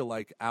I feel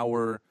like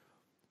our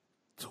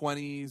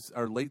 20s,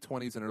 our late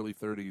 20s and early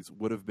 30s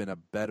would have been a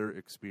better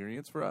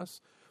experience for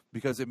us.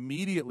 Because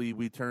immediately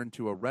we turned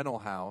to a rental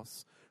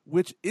house,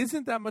 which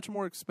isn't that much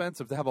more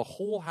expensive to have a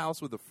whole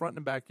house with a front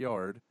and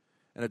backyard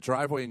and a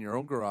driveway in your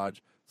own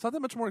garage. It's not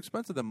that much more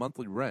expensive than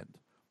monthly rent.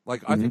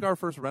 Like I think our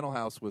first rental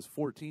house was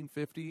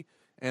 $1,450,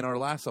 and our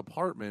last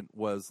apartment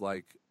was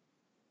like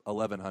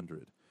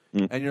 $1,100.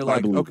 And you're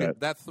like, okay,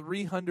 that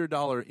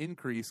 $300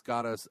 increase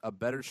got us a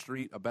better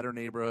street, a better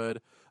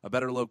neighborhood, a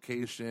better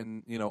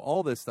location, you know,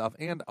 all this stuff,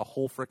 and a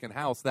whole freaking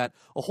house that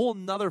a whole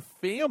nother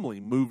family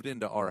moved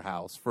into our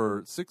house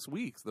for 6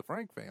 weeks, the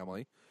Frank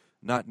family.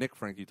 Not Nick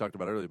Frank you talked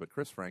about earlier, but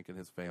Chris Frank and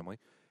his family.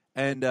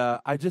 And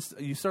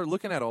you start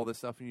looking at all this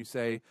stuff and you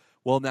say,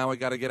 well, now I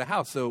got to get a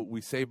house. So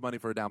we save money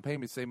for a down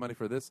payment, save money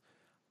for this.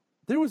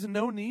 There was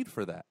no need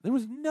for that. There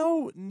was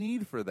no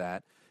need for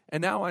that.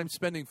 And now I'm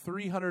spending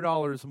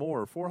 $300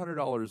 more,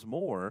 $400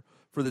 more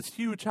for this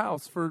huge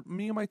house for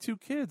me and my two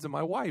kids and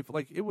my wife.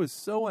 Like, it was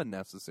so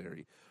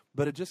unnecessary.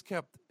 But it just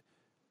kept,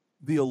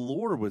 the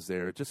allure was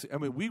there. It just, I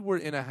mean, we were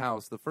in a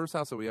house, the first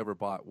house that we ever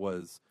bought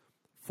was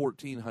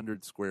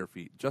 1,400 square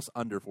feet, just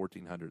under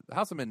 1,400. The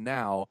house I'm in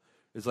now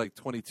is like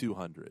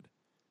 2,200.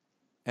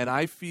 And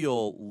I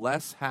feel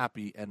less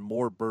happy and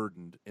more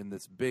burdened in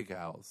this big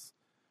house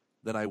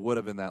than I would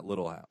have in that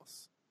little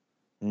house.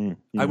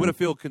 I would have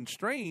felt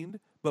constrained,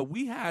 but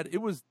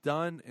it was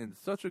done in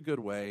such a good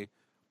way.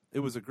 It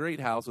was a great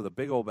house with a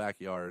big old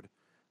backyard.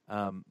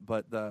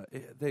 But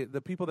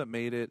the people that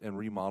made it and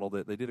remodeled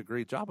it, they did a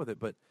great job with it.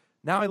 But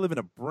now I live in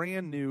a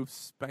brand new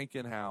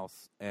spanking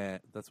house. And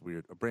that's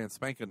weird. A brand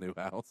spanking new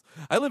house.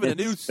 I live in a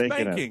new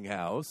spanking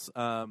house.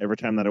 Every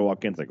time that I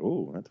walk in, it's like,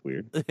 oh, that's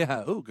weird.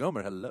 Yeah. Oh,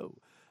 Gomer, hello.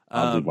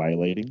 I'll be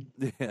violating.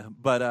 Yeah.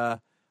 But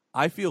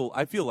I feel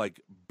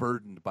like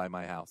burdened by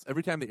my house.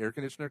 Every time the air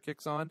conditioner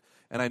kicks on,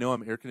 and I know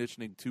I'm air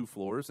conditioning 2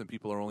 floors and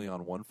people are only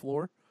on 1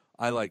 floor,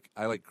 I like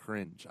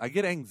cringe. I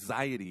get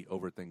anxiety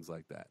over things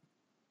like that.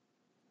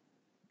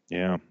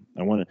 Yeah,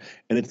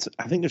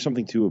 I think there's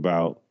something too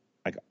about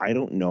like I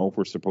don't know if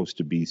we're supposed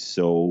to be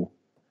so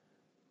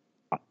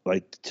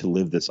like to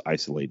live this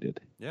isolated.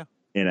 Yeah.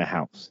 In a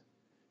house,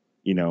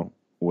 you know,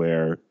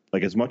 where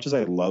like as much as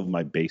I love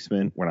my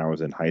basement when I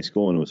was in high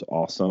school and it was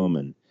awesome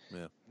and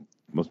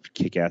most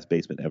kick-ass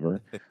basement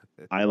ever.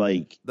 I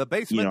like the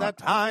basement you know, that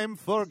time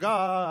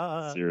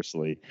forgot.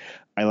 seriously.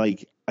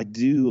 I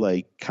do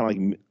like kind of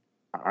like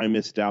I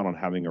missed out on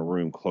having a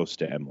room close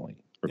to Emily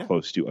or Yeah.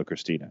 close to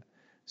Christina,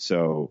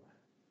 so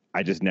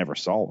I just never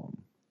saw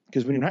them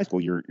because when you're in high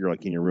school, you're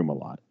like in your room a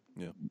lot,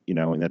 Yeah. you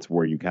know, and that's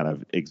where you kind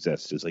of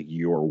exist is like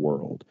your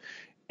world.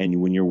 And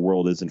when your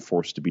world isn't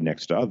forced to be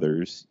next to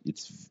others,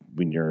 it's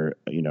when you're,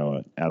 you know,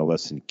 an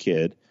adolescent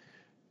kid,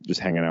 just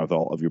hanging out with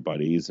all of your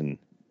buddies and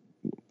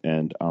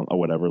or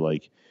whatever.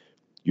 Like,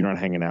 you're not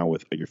hanging out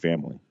with your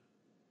family,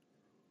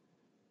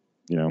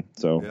 you know.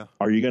 So, Yeah.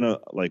 are you gonna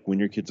like when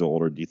your kids are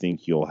older? Do you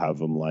think you'll have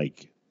them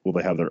like? Will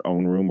they have their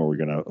own room, or are we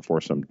gonna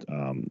force them?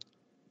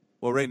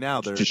 Well, right now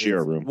they're To share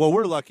a room. Well,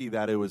 we're lucky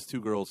that it was 2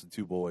 girls and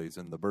 2 boys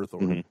in the birth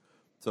order, Mhm.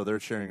 so they're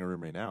sharing a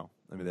room right now.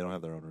 I mean, they don't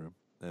have their own room,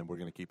 and we're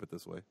going to keep it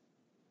this way.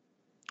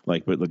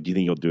 Like, but like, do you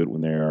think you'll do it when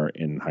they are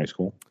in high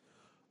school?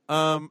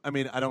 I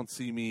mean, I don't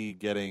see me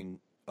getting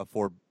a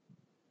 4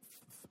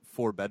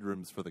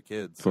 bedrooms for the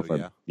kids. So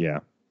Yeah.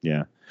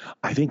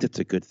 I think that's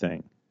a good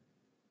thing.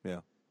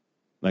 Yeah.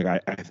 Like,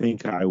 I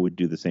think I would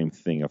do the same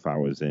thing if I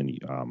was in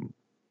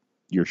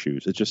your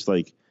shoes. It's just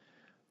like,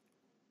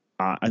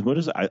 as much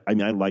as I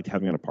mean, I liked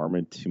having an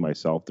apartment to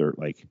myself. They're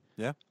like,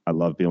 Yeah. I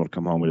love being able to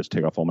come home and just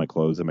take off all my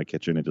clothes in my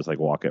kitchen and just like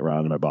walk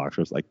around in my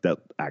boxers. Like, that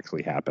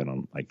actually happened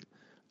on like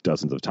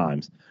dozens of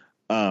times.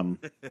 I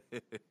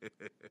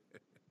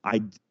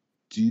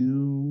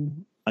do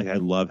like, I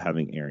love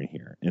having Aaron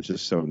here. It's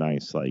just so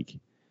nice, like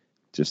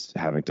just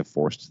having to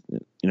force,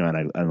 you know.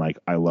 And like,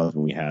 I love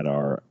when we had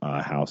our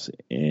house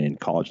in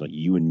college. Like,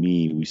 you and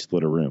me, we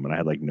split a room, and I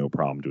had like no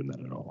problem doing that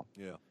at all.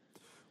 Yeah.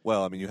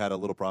 Well, I mean, you had a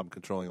little problem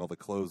controlling all the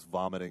clothes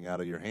vomiting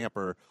out of your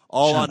hamper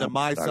all Shut onto up,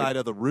 my sorry. side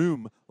of the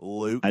room,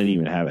 Luke. I didn't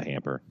even have a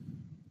hamper.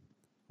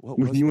 What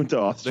When was you it? went to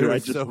They Austria, were I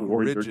just so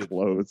wore your rigid.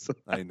 clothes.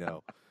 I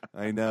know.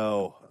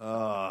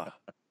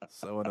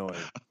 So annoying.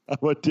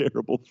 I'm a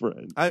terrible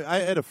friend. I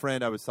had a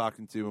friend I was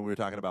talking to when we were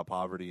talking about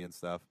poverty and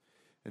stuff,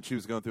 and she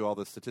was going through all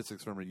the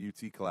statistics from her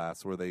UT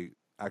class where they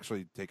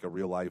actually take a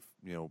real life,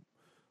 you know,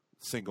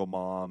 single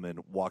mom and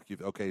walk you.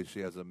 Okay,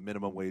 she has a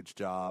minimum wage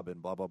job and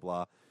blah blah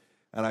blah.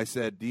 And I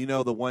said, do you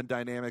know the one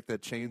dynamic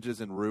that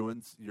changes and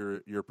ruins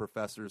your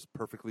professor's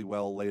perfectly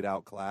well laid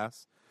out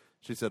class?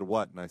 She said,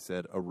 what? And I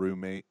said, a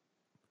roommate.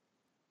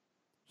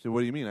 She said,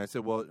 what do you mean? I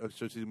said, well,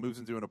 so she moves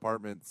into an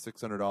apartment,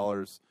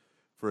 $600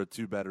 for a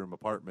 2-bedroom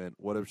apartment.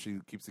 What if she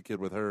keeps the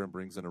kid with her and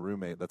brings in a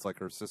roommate that's like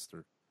her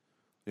sister?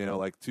 You know,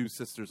 like 2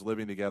 sisters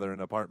living together in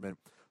an apartment,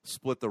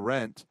 split the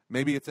rent.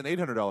 Maybe it's an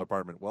 $800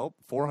 apartment. Well,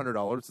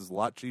 $400 is a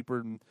lot cheaper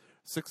than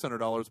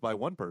 $600 by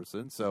one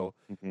person. So,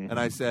 and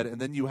I said,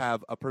 and then you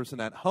have a person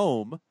at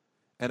home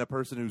and a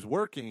person who's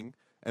working,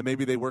 and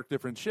maybe they work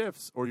different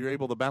shifts, or you're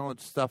able to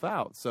balance stuff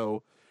out.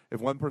 So if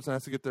one person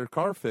has to get their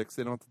car fixed,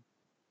 they don't have to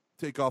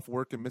take off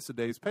work and miss a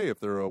day's pay if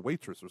they're a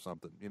waitress or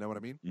something. You know what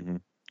I mean? Mm-hmm.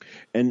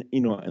 And,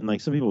 you know, and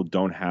like some people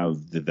don't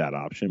have that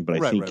option,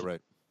 but I think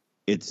Right.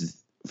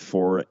 it's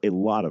for a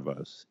lot of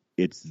us,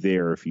 it's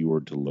there if you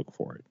were to look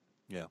for it.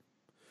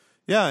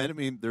 Yeah, and I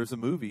mean, there's a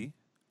movie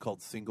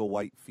called Single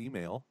White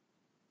Female,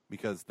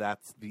 because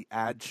that's the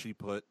ad she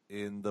put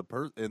in the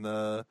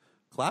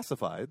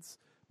classifieds,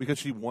 because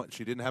she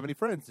didn't have any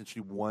friends and she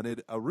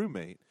wanted a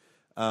roommate.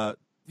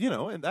 You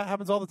know, and that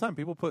happens all the time.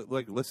 People put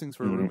like listings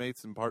for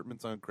roommates and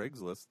apartments on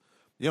Craigslist.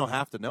 You don't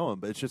have to know them,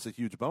 but it's just a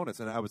huge bonus.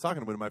 And I was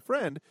talking to my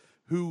friend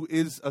who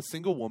is a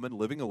single woman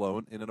living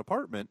alone in an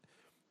apartment,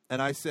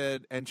 and I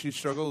said, and she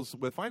struggles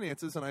with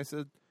finances, and I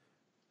said,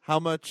 how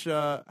much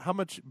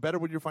better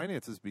would your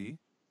finances be?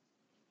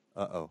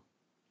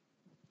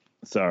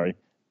 Sorry,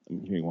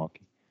 I'm hearing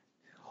walking.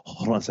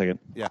 Hold on a second.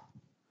 Yeah.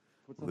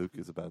 Luke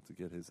is about to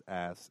get his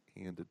ass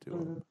handed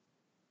to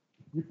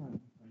him.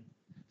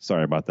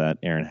 Sorry about that.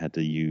 Aaron had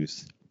to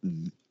use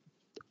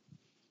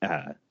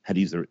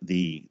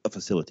the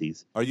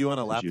facilities. Are you on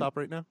a laptop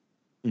right now?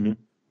 Mhm.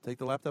 Take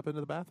the laptop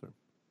into the bathroom.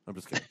 I'm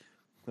just kidding.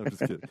 I'm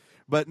just kidding.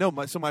 But no,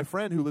 so my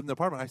friend who lived in the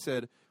apartment, I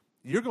said,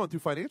 you're going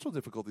through financial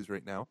difficulties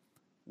right now.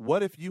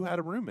 What if you had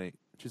a roommate?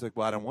 She's like,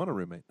 well, I don't want a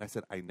roommate. I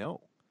said, I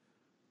know.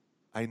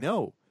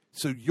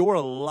 So your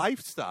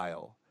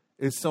lifestyle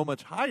is so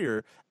much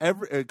higher.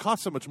 It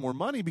costs so much more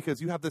money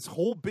because you have this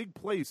whole big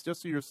place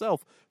just to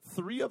yourself.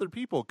 3 other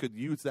people could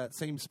use that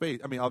same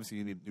space. I mean, obviously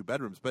you need new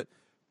bedrooms, but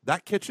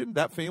that kitchen,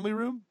 that family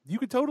room, you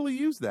could totally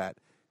use that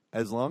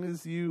as long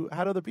as you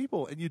had other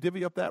people and you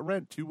divvy up that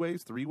rent 2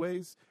 ways, 3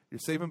 ways. You're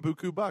saving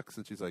buku bucks.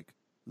 And she's like,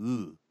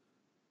 ugh,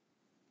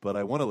 but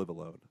I want to live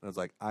alone. And I was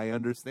like, I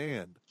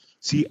understand.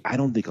 See, I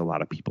don't think a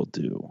lot of people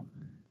do.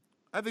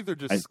 I think they're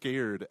just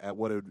scared at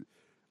what it would.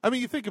 I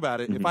mean, you think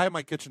about it. If I have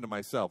my kitchen to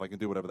myself, I can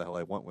do whatever the hell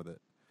I want with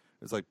it.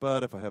 It's like,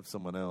 but if I have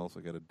someone else,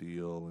 I got to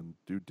deal and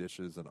do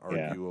dishes and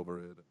argue over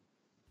it.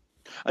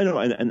 I know,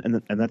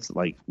 and that's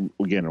like,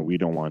 again, we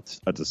don't want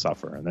it to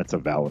suffer, and that's a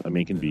valid. I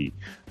mean, it can be,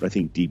 but I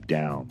think deep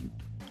down,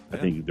 I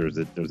think there's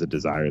a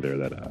desire there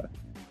that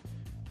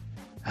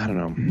I don't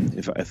know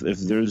if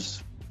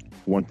there's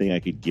one thing I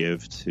could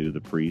give to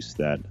the priest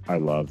that I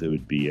loved, it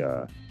would be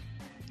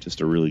just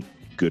a really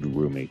good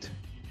roommate.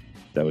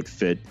 that would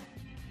fit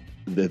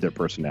their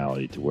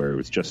personality, to where it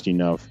was just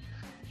enough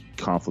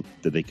conflict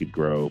that they could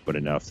grow, but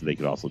enough so they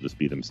could also just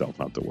be themselves,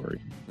 not to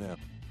worry. Yeah.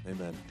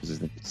 Amen. Because I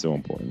think it's so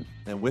important.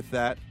 And with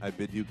that, I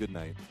bid you good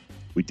night.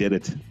 We did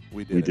it.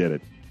 We did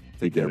it.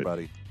 Take care, did it.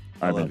 buddy.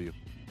 All I right, love man. you.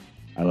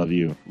 I love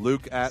you.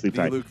 Luke at Sleep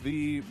the tight. Luke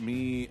the,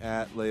 me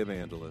at Lay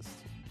Evangelist.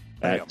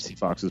 At C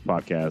Fox's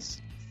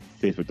podcast,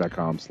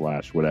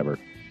 Facebook.com/whatever.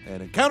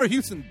 And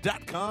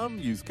EncounterHouston.com.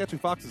 Use Catching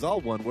Foxes, all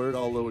one word,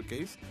 all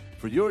lowercase,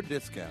 for your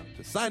discount.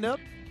 To sign up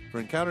for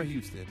Encounter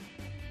Houston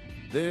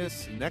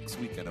this next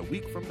weekend, a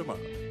week from tomorrow.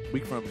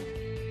 Week from,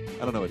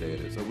 I don't know what day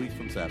it is, a week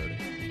from Saturday.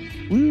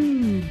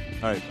 Woo!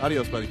 All right,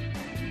 adios, buddy.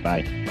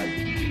 Bye.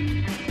 Bye.